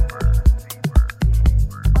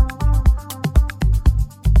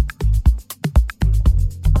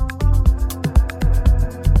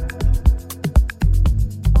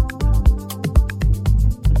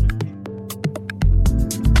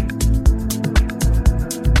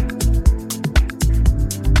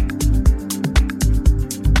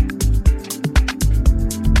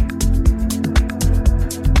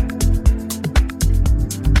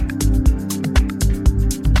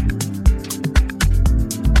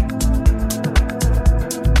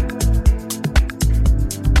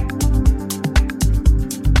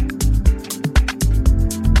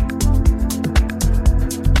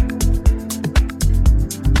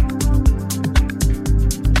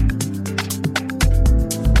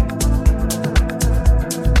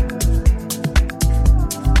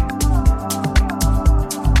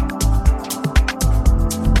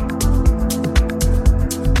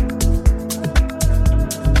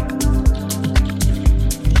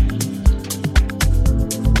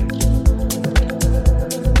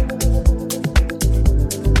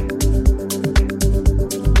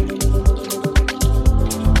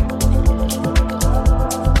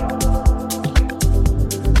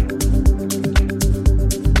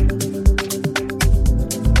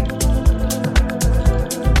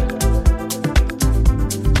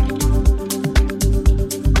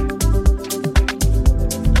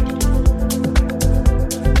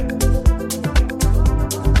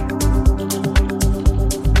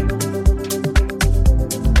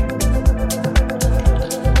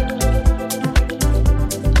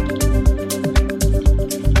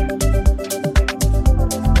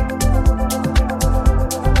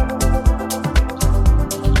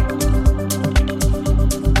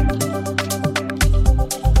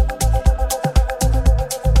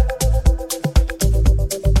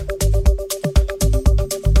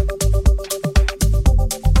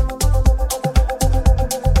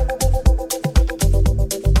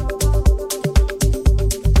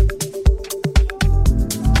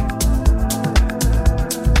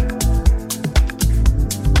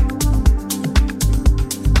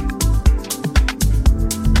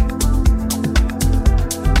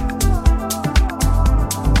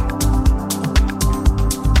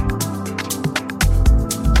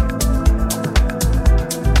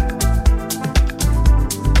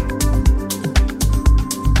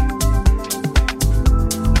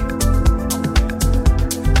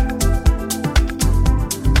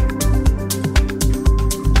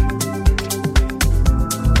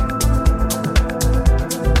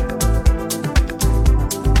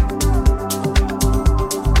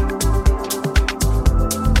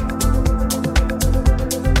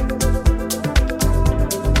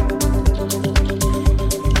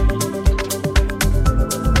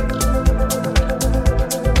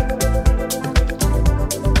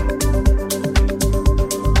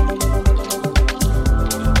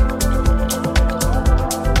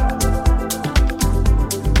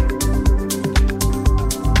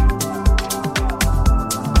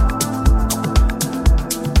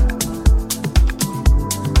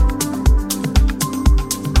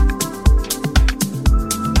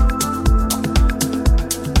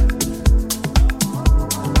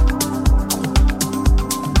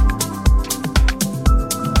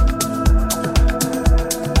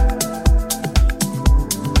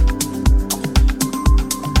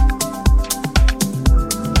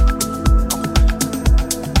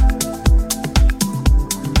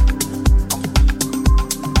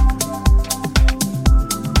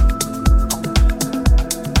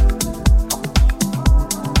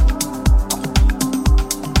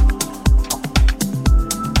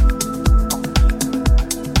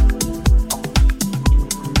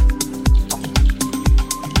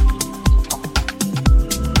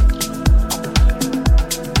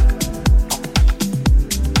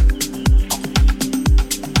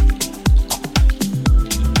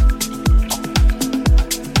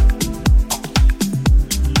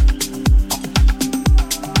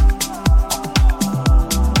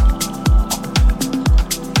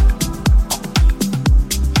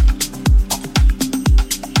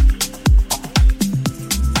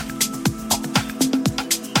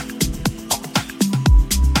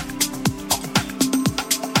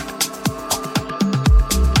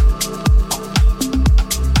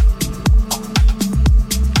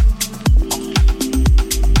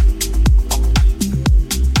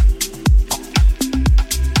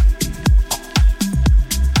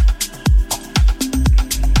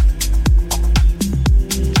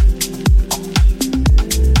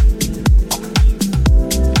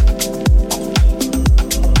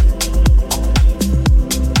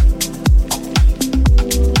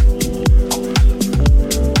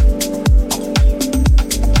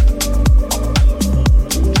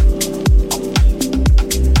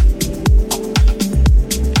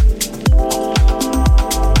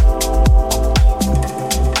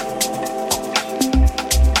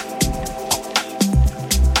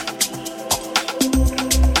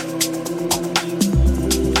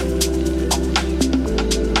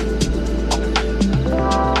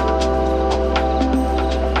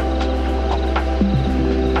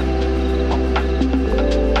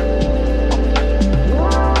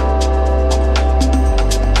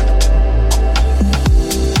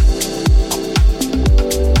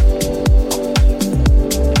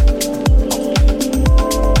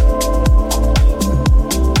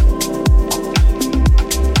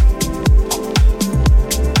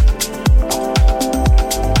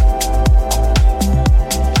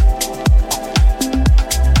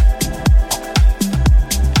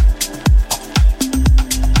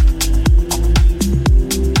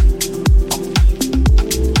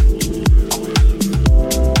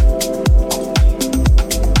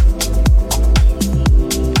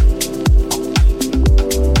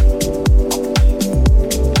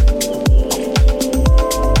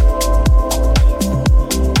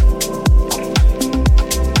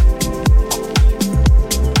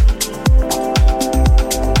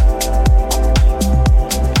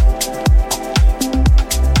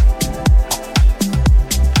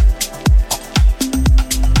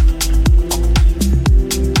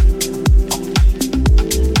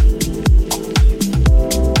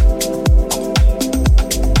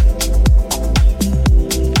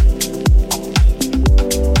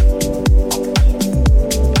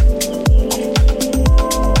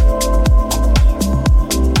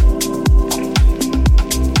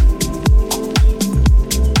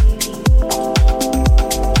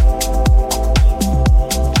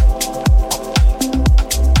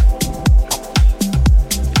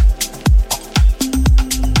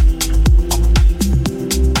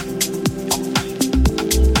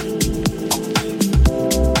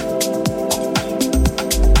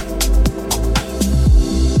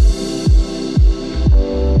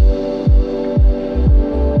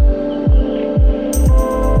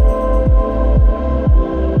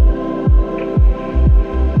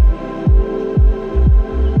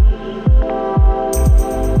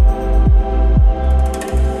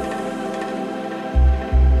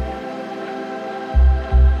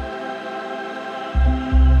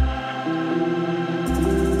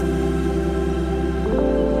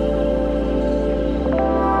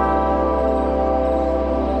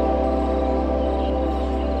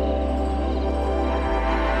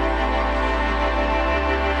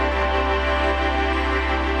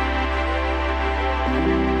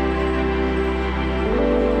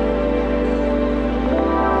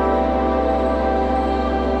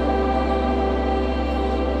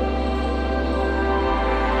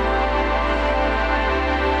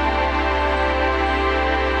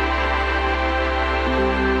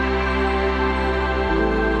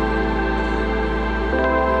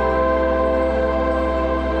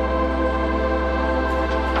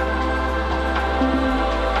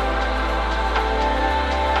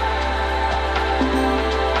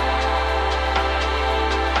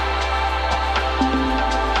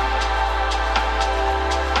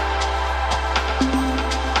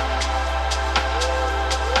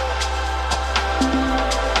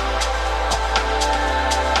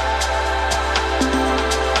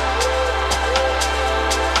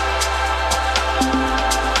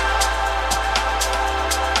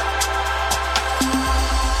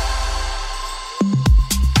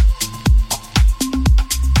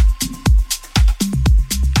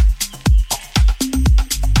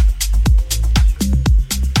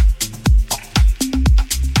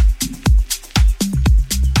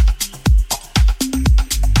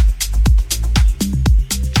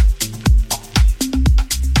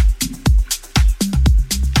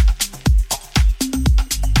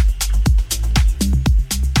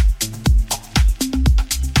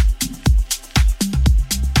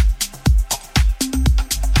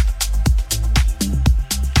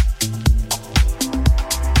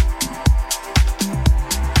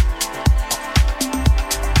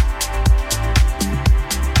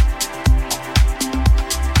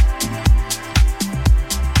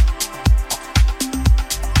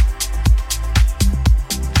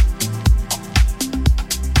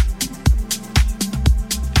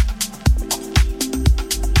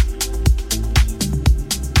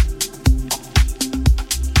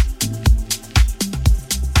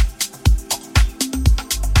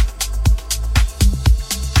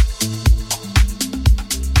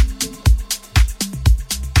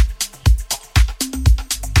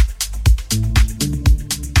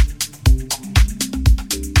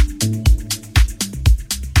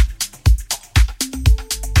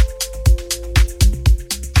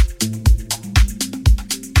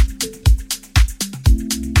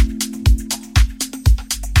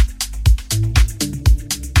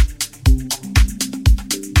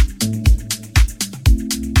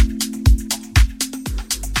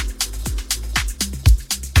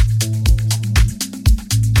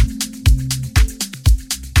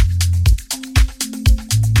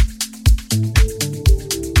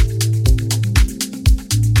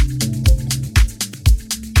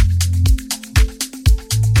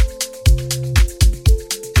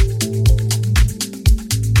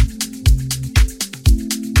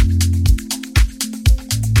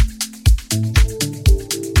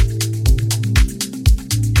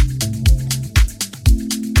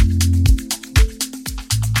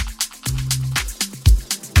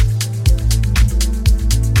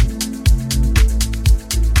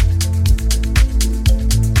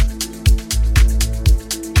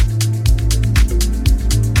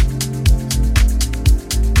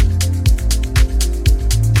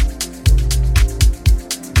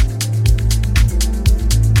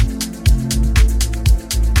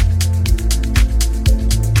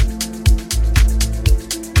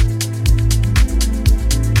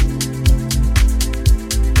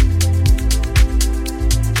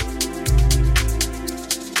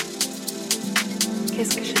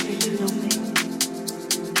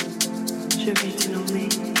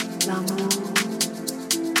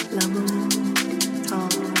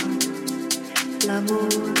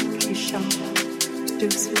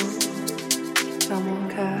 doucement dans mon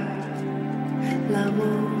cœur.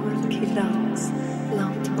 L'amour qui danse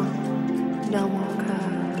lentement dans mon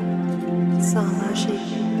cœur. Sans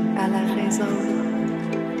magie à la raison,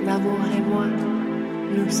 l'amour et moi,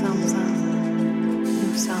 nous sommes un,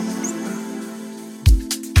 nous sommes un.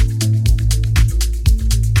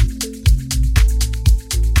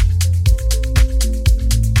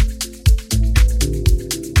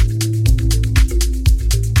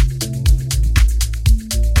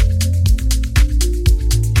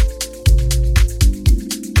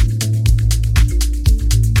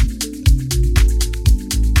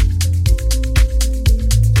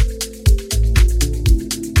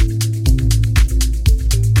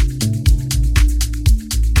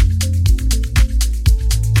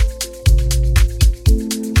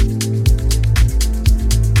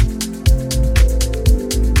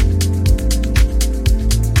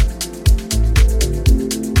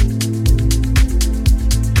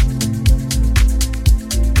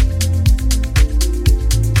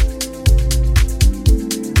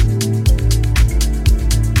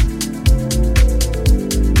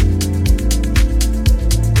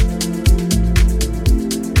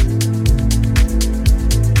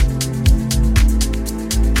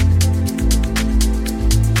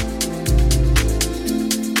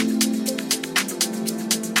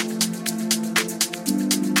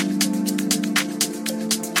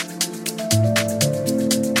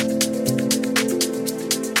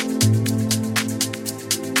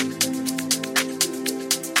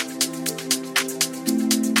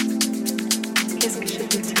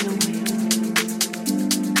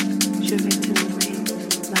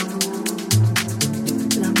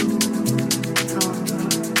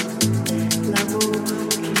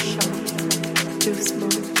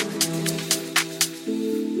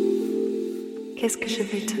 Qu'est-ce que je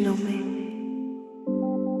vais te nommer?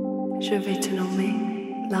 Je vais te nommer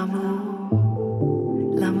l'amour,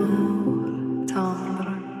 l'amour tendre,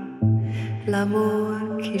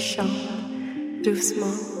 l'amour qui chante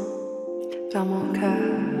doucement dans mon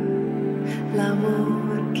cœur,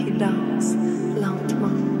 l'amour qui danse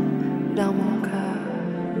lentement dans mon cœur,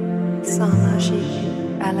 sans magie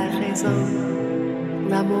à la raison,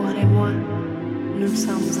 l'amour et moi, nous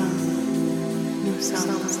sommes un, nous sommes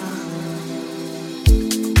un.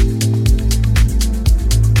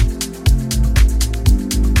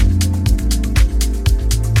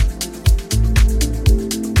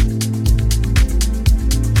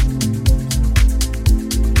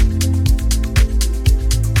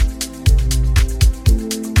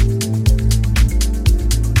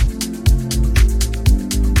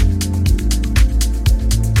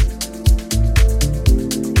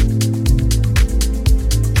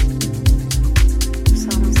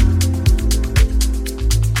 Somos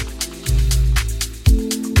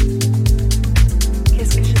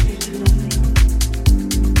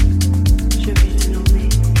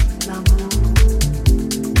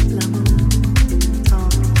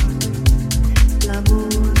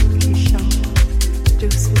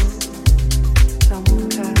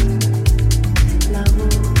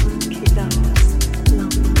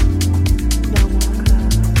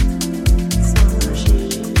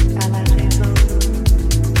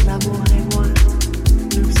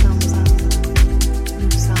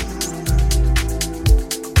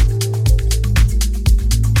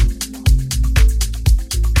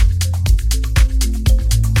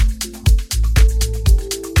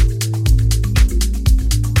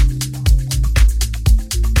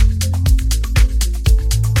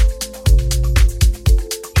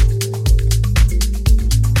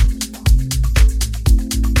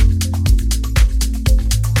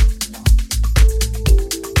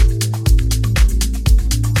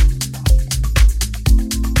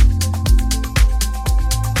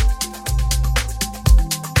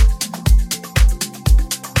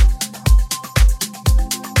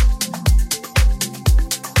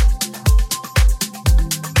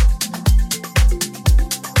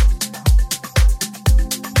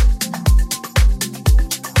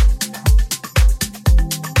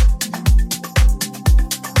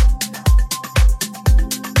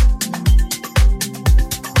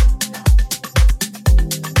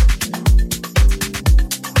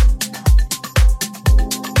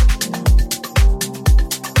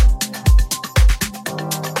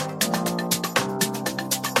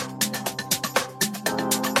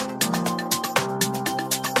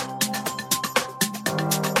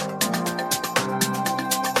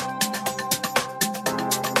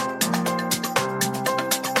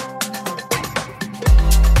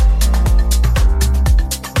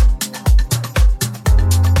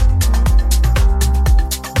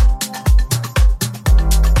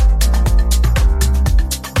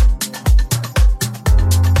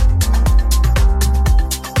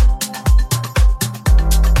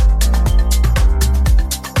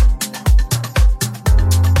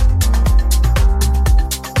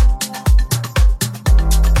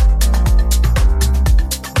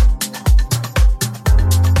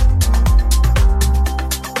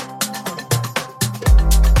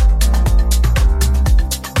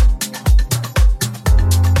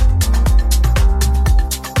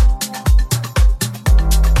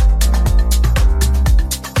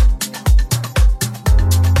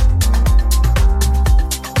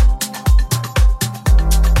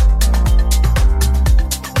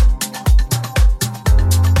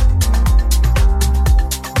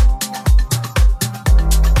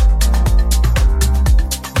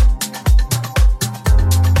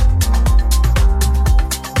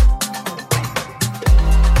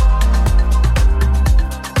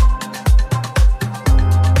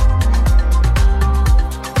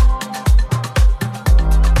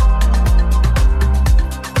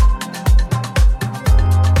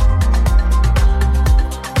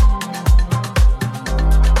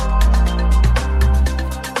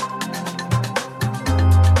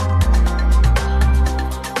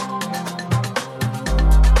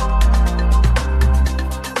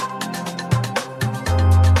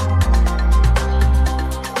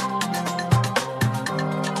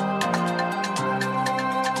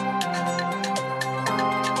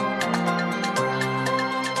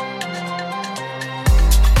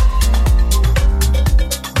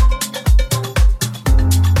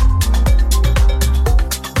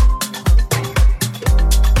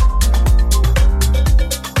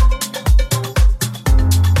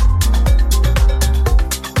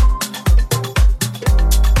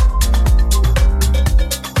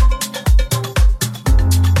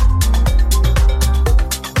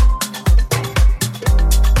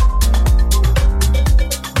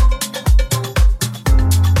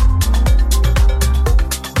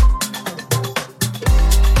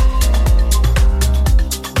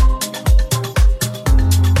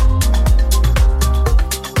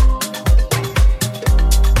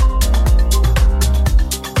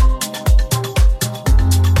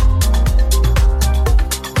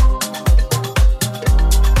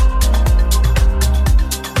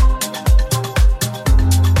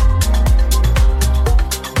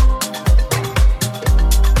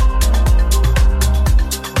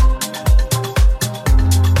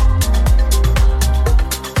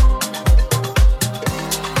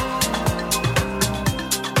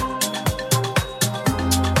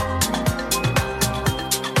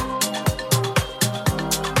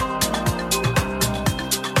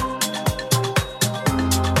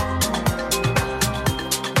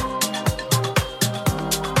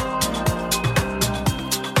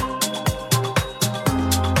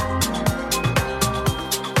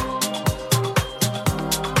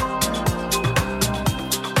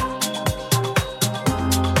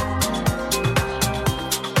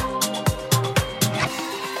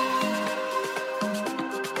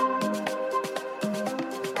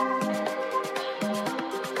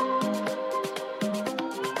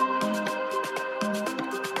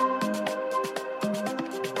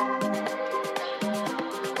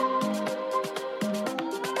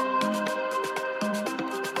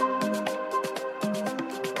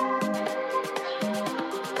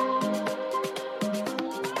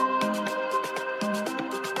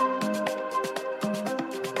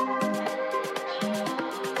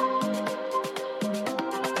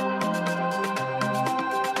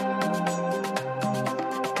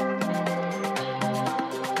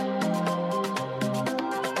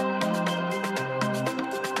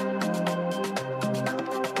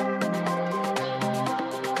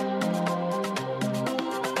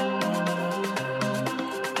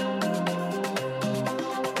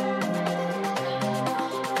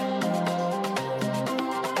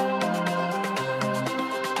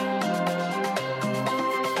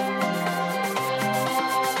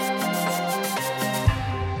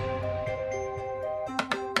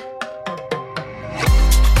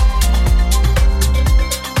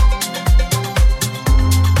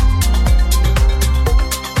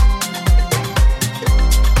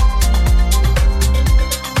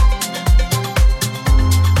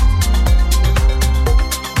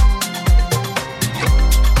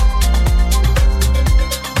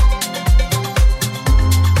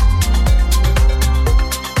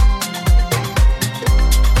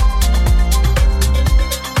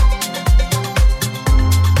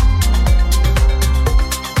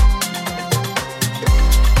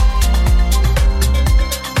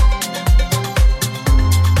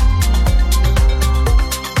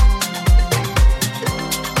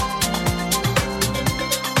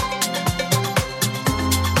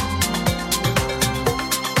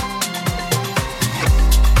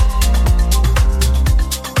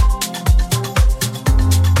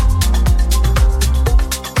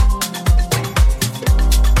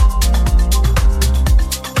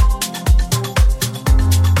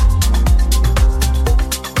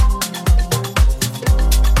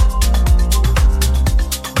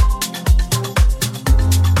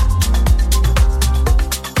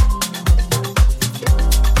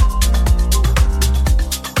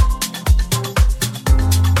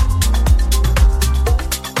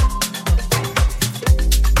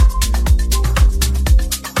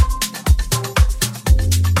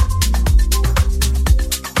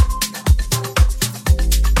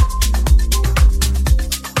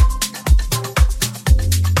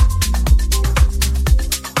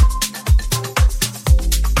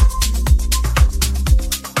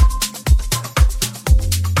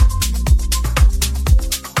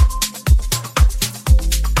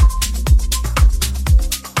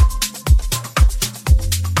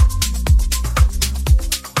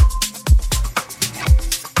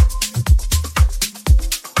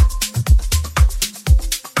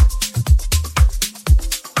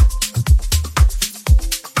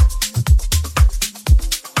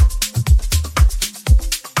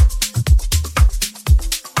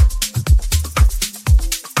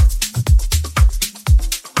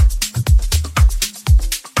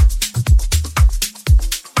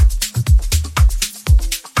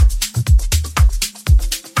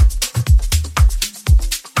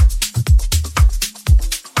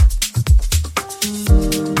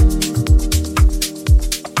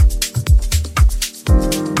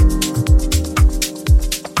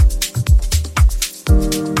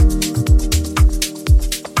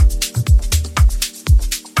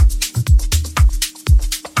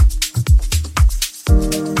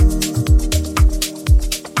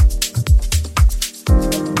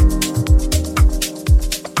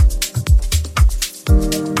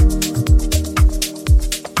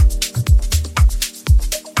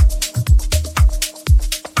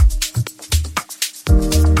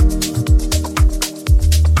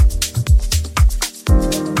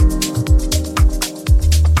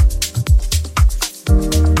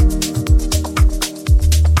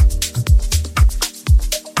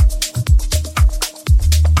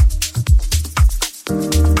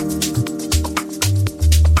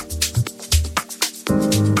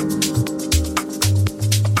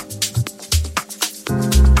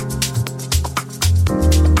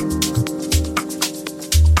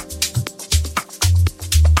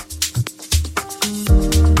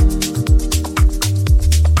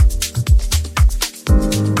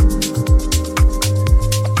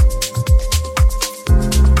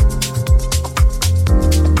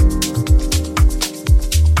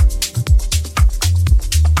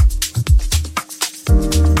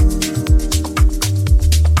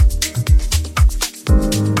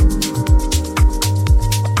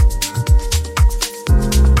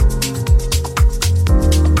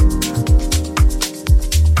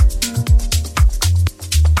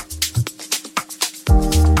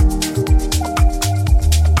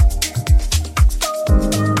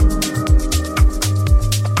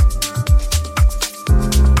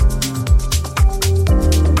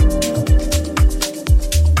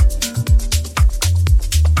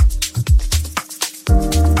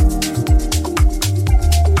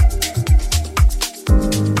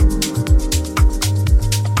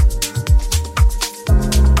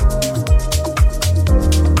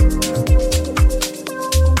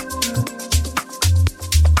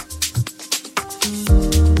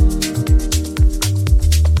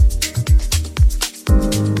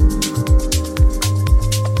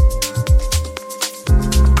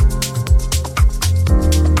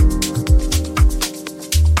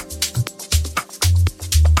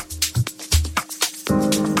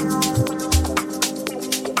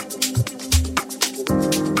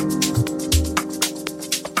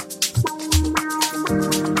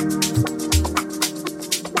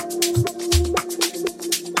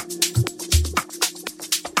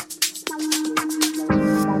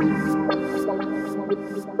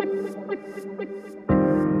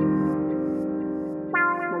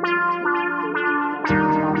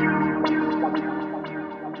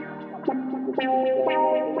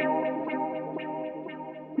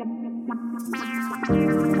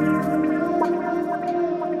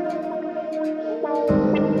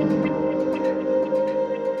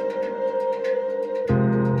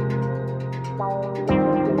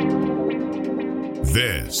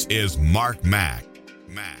This is Mark Mac.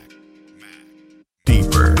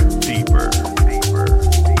 Deeper, deeper, deeper,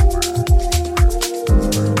 deeper.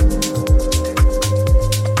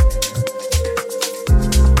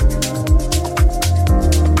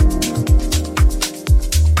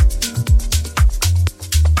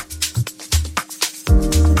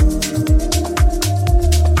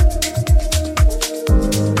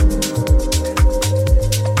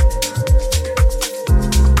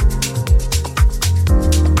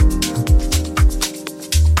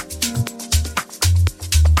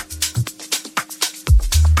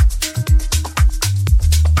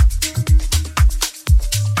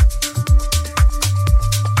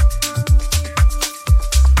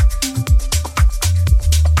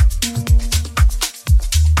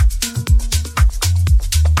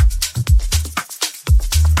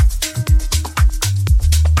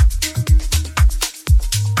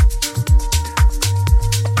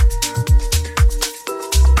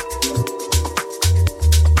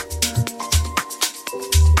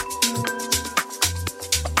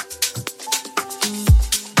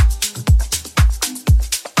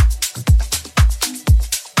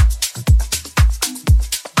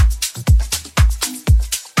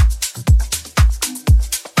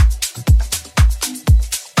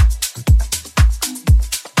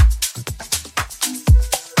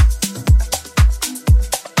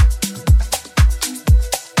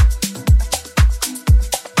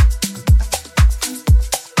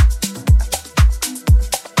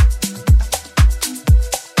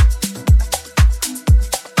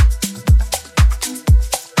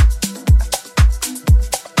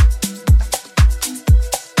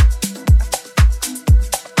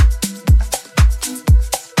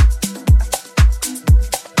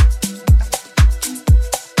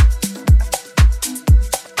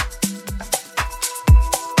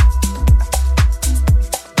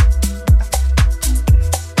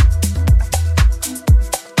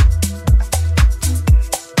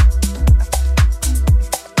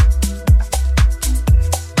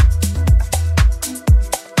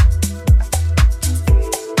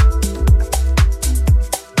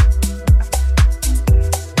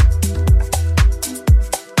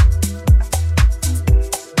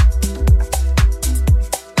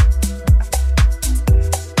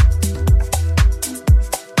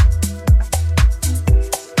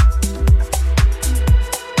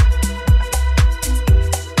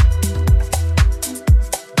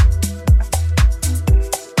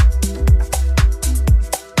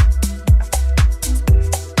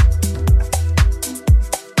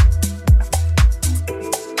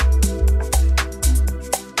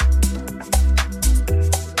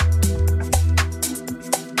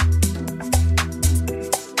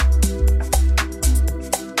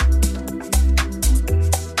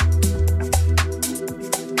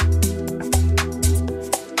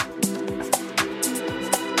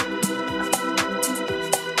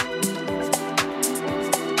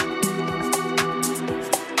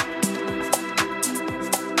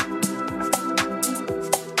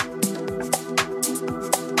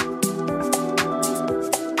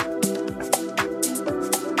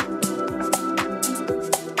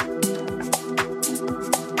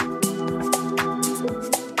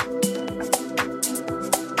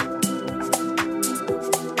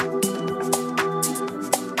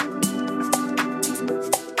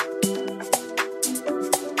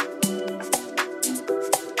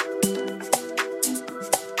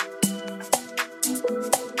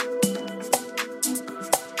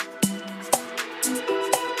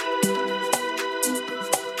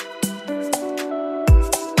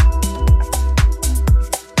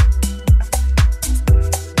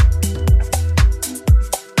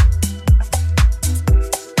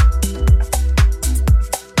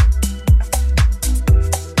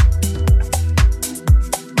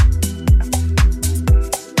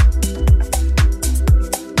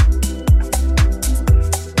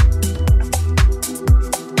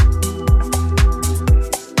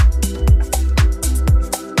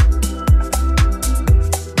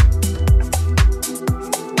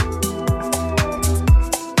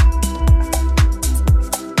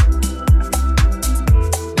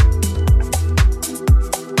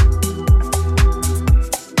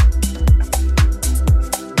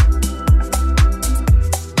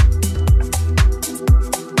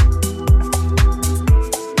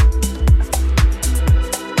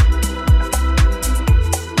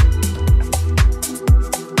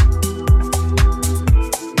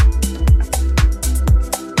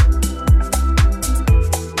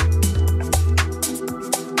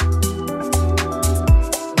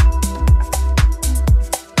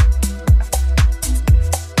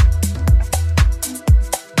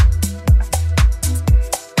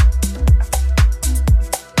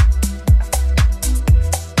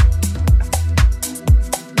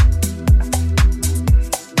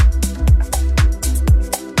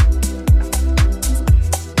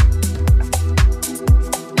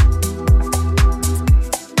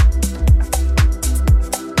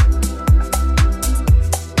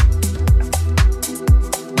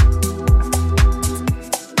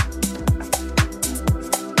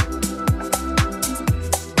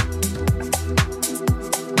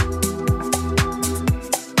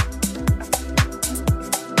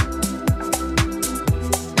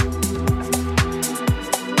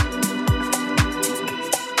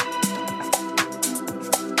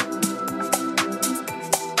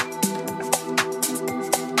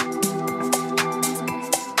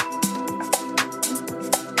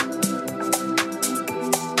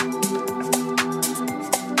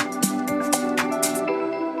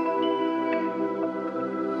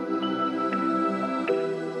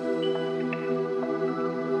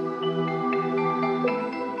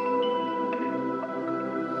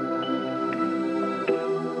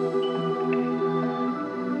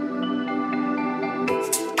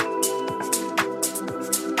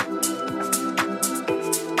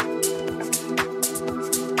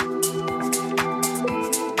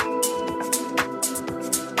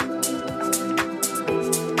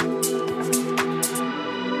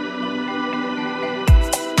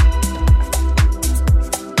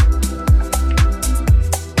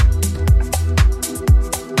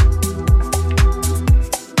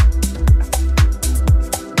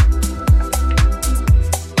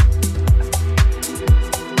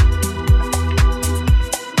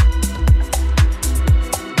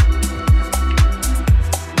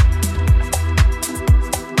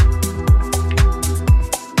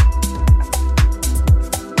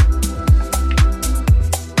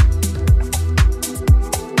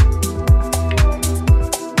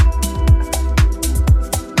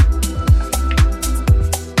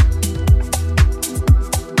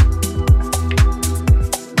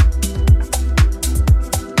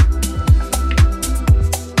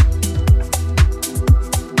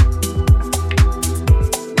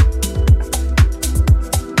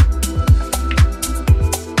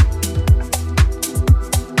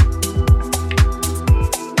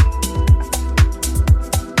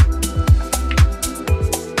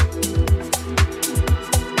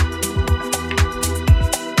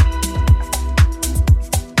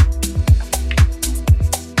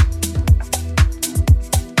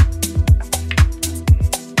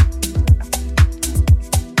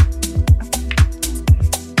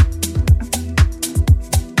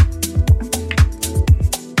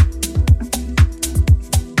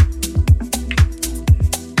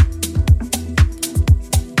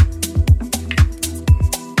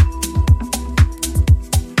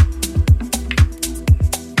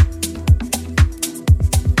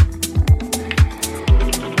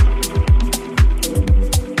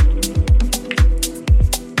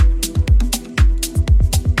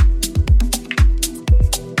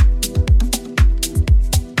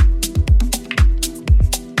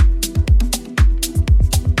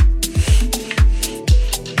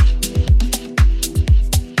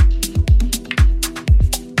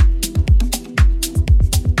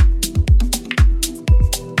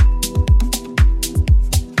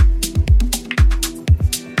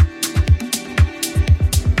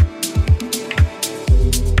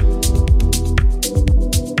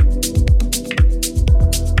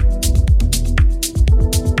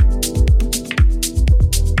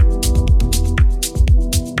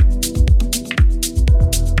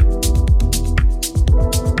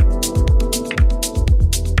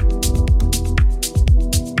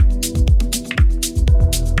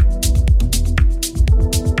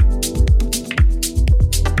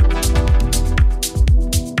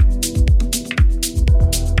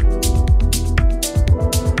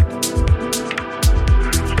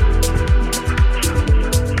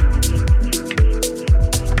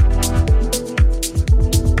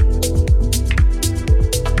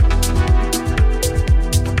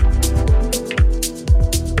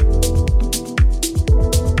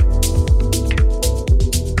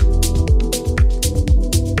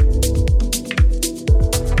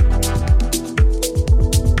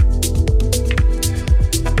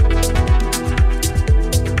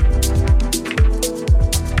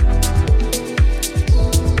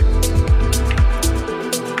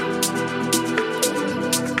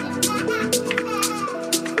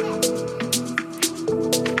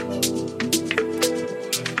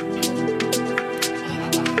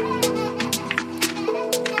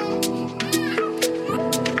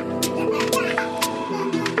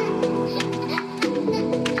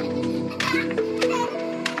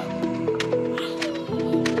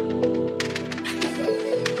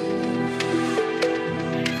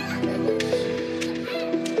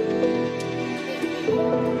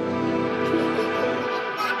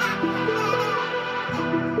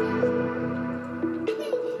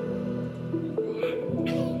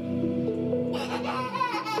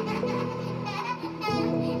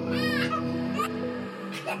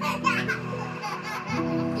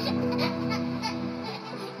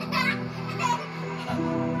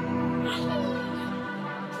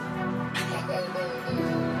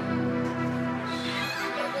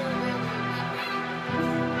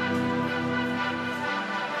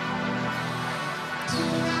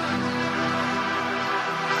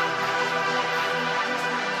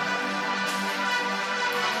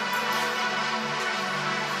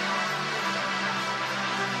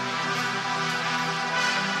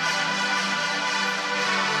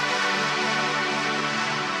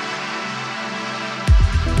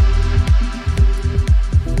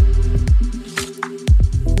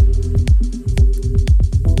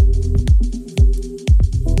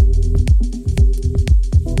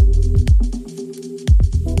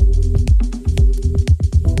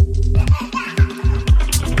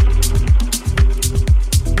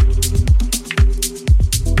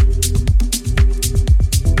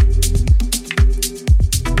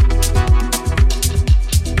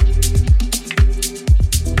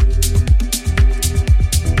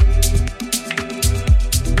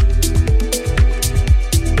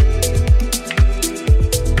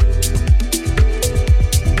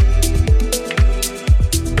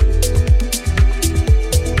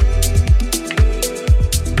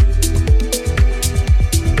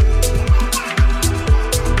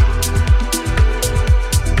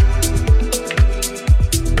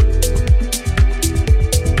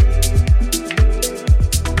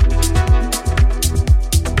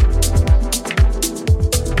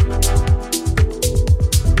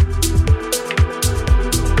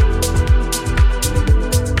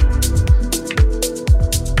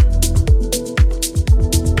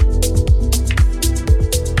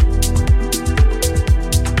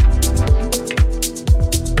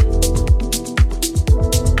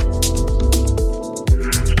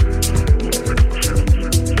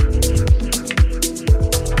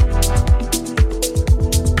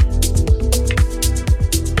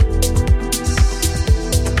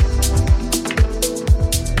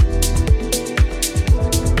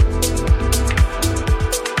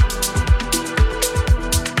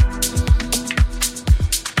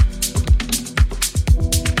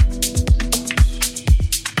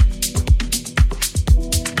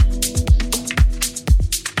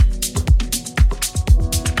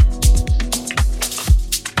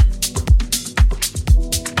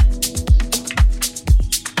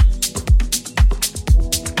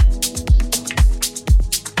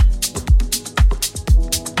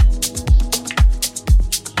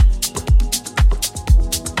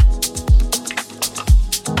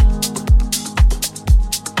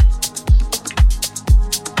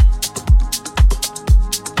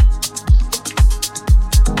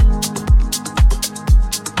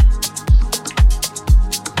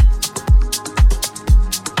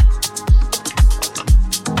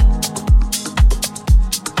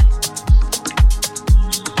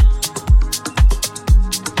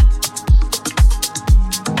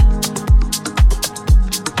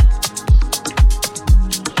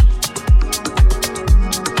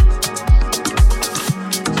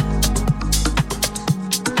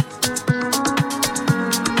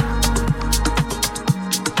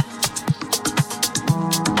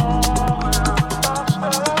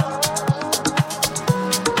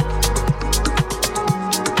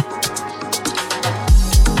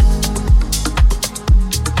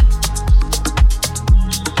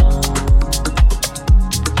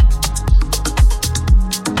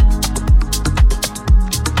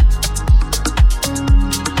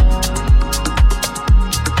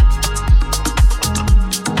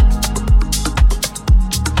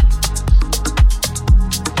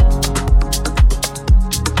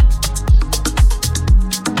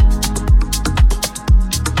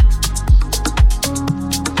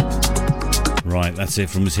 That's it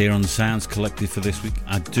from us here on the Sounds Collective for this week.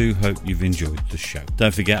 I do hope you've enjoyed the show.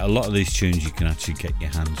 Don't forget, a lot of these tunes you can actually get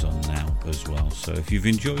your hands on now as well. So if you've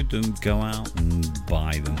enjoyed them, go out and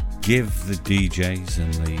buy them. Give the DJs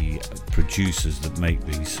and the producers that make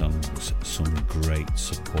these songs some great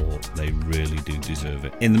support. They really do deserve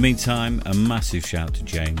it. In the meantime, a massive shout to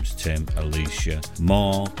James, Tim, Alicia,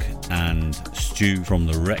 Mark and Stu from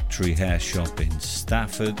the Rectory Hair Shop in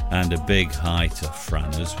Stafford, and a big hi to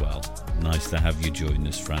Fran as well. Nice to have you join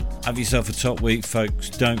us, Fran. Have yourself a top week, folks.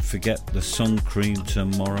 Don't forget the sun cream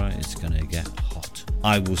tomorrow. It's going to get hot.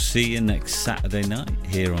 I will see you next Saturday night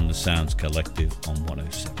here on the Sounds Collective on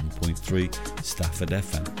 107.3 Stafford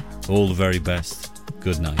FM. All the very best.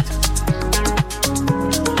 Good night.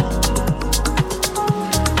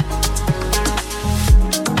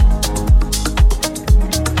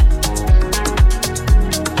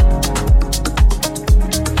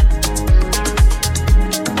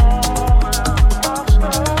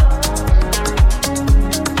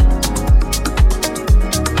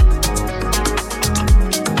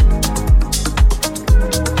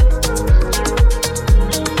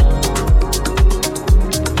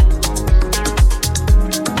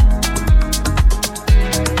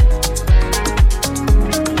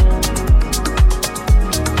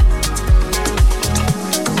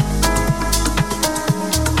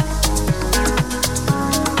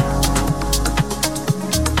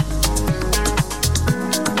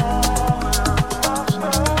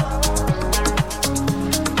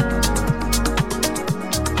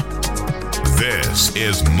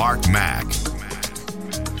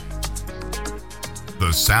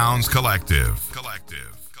 The Sounds Collective.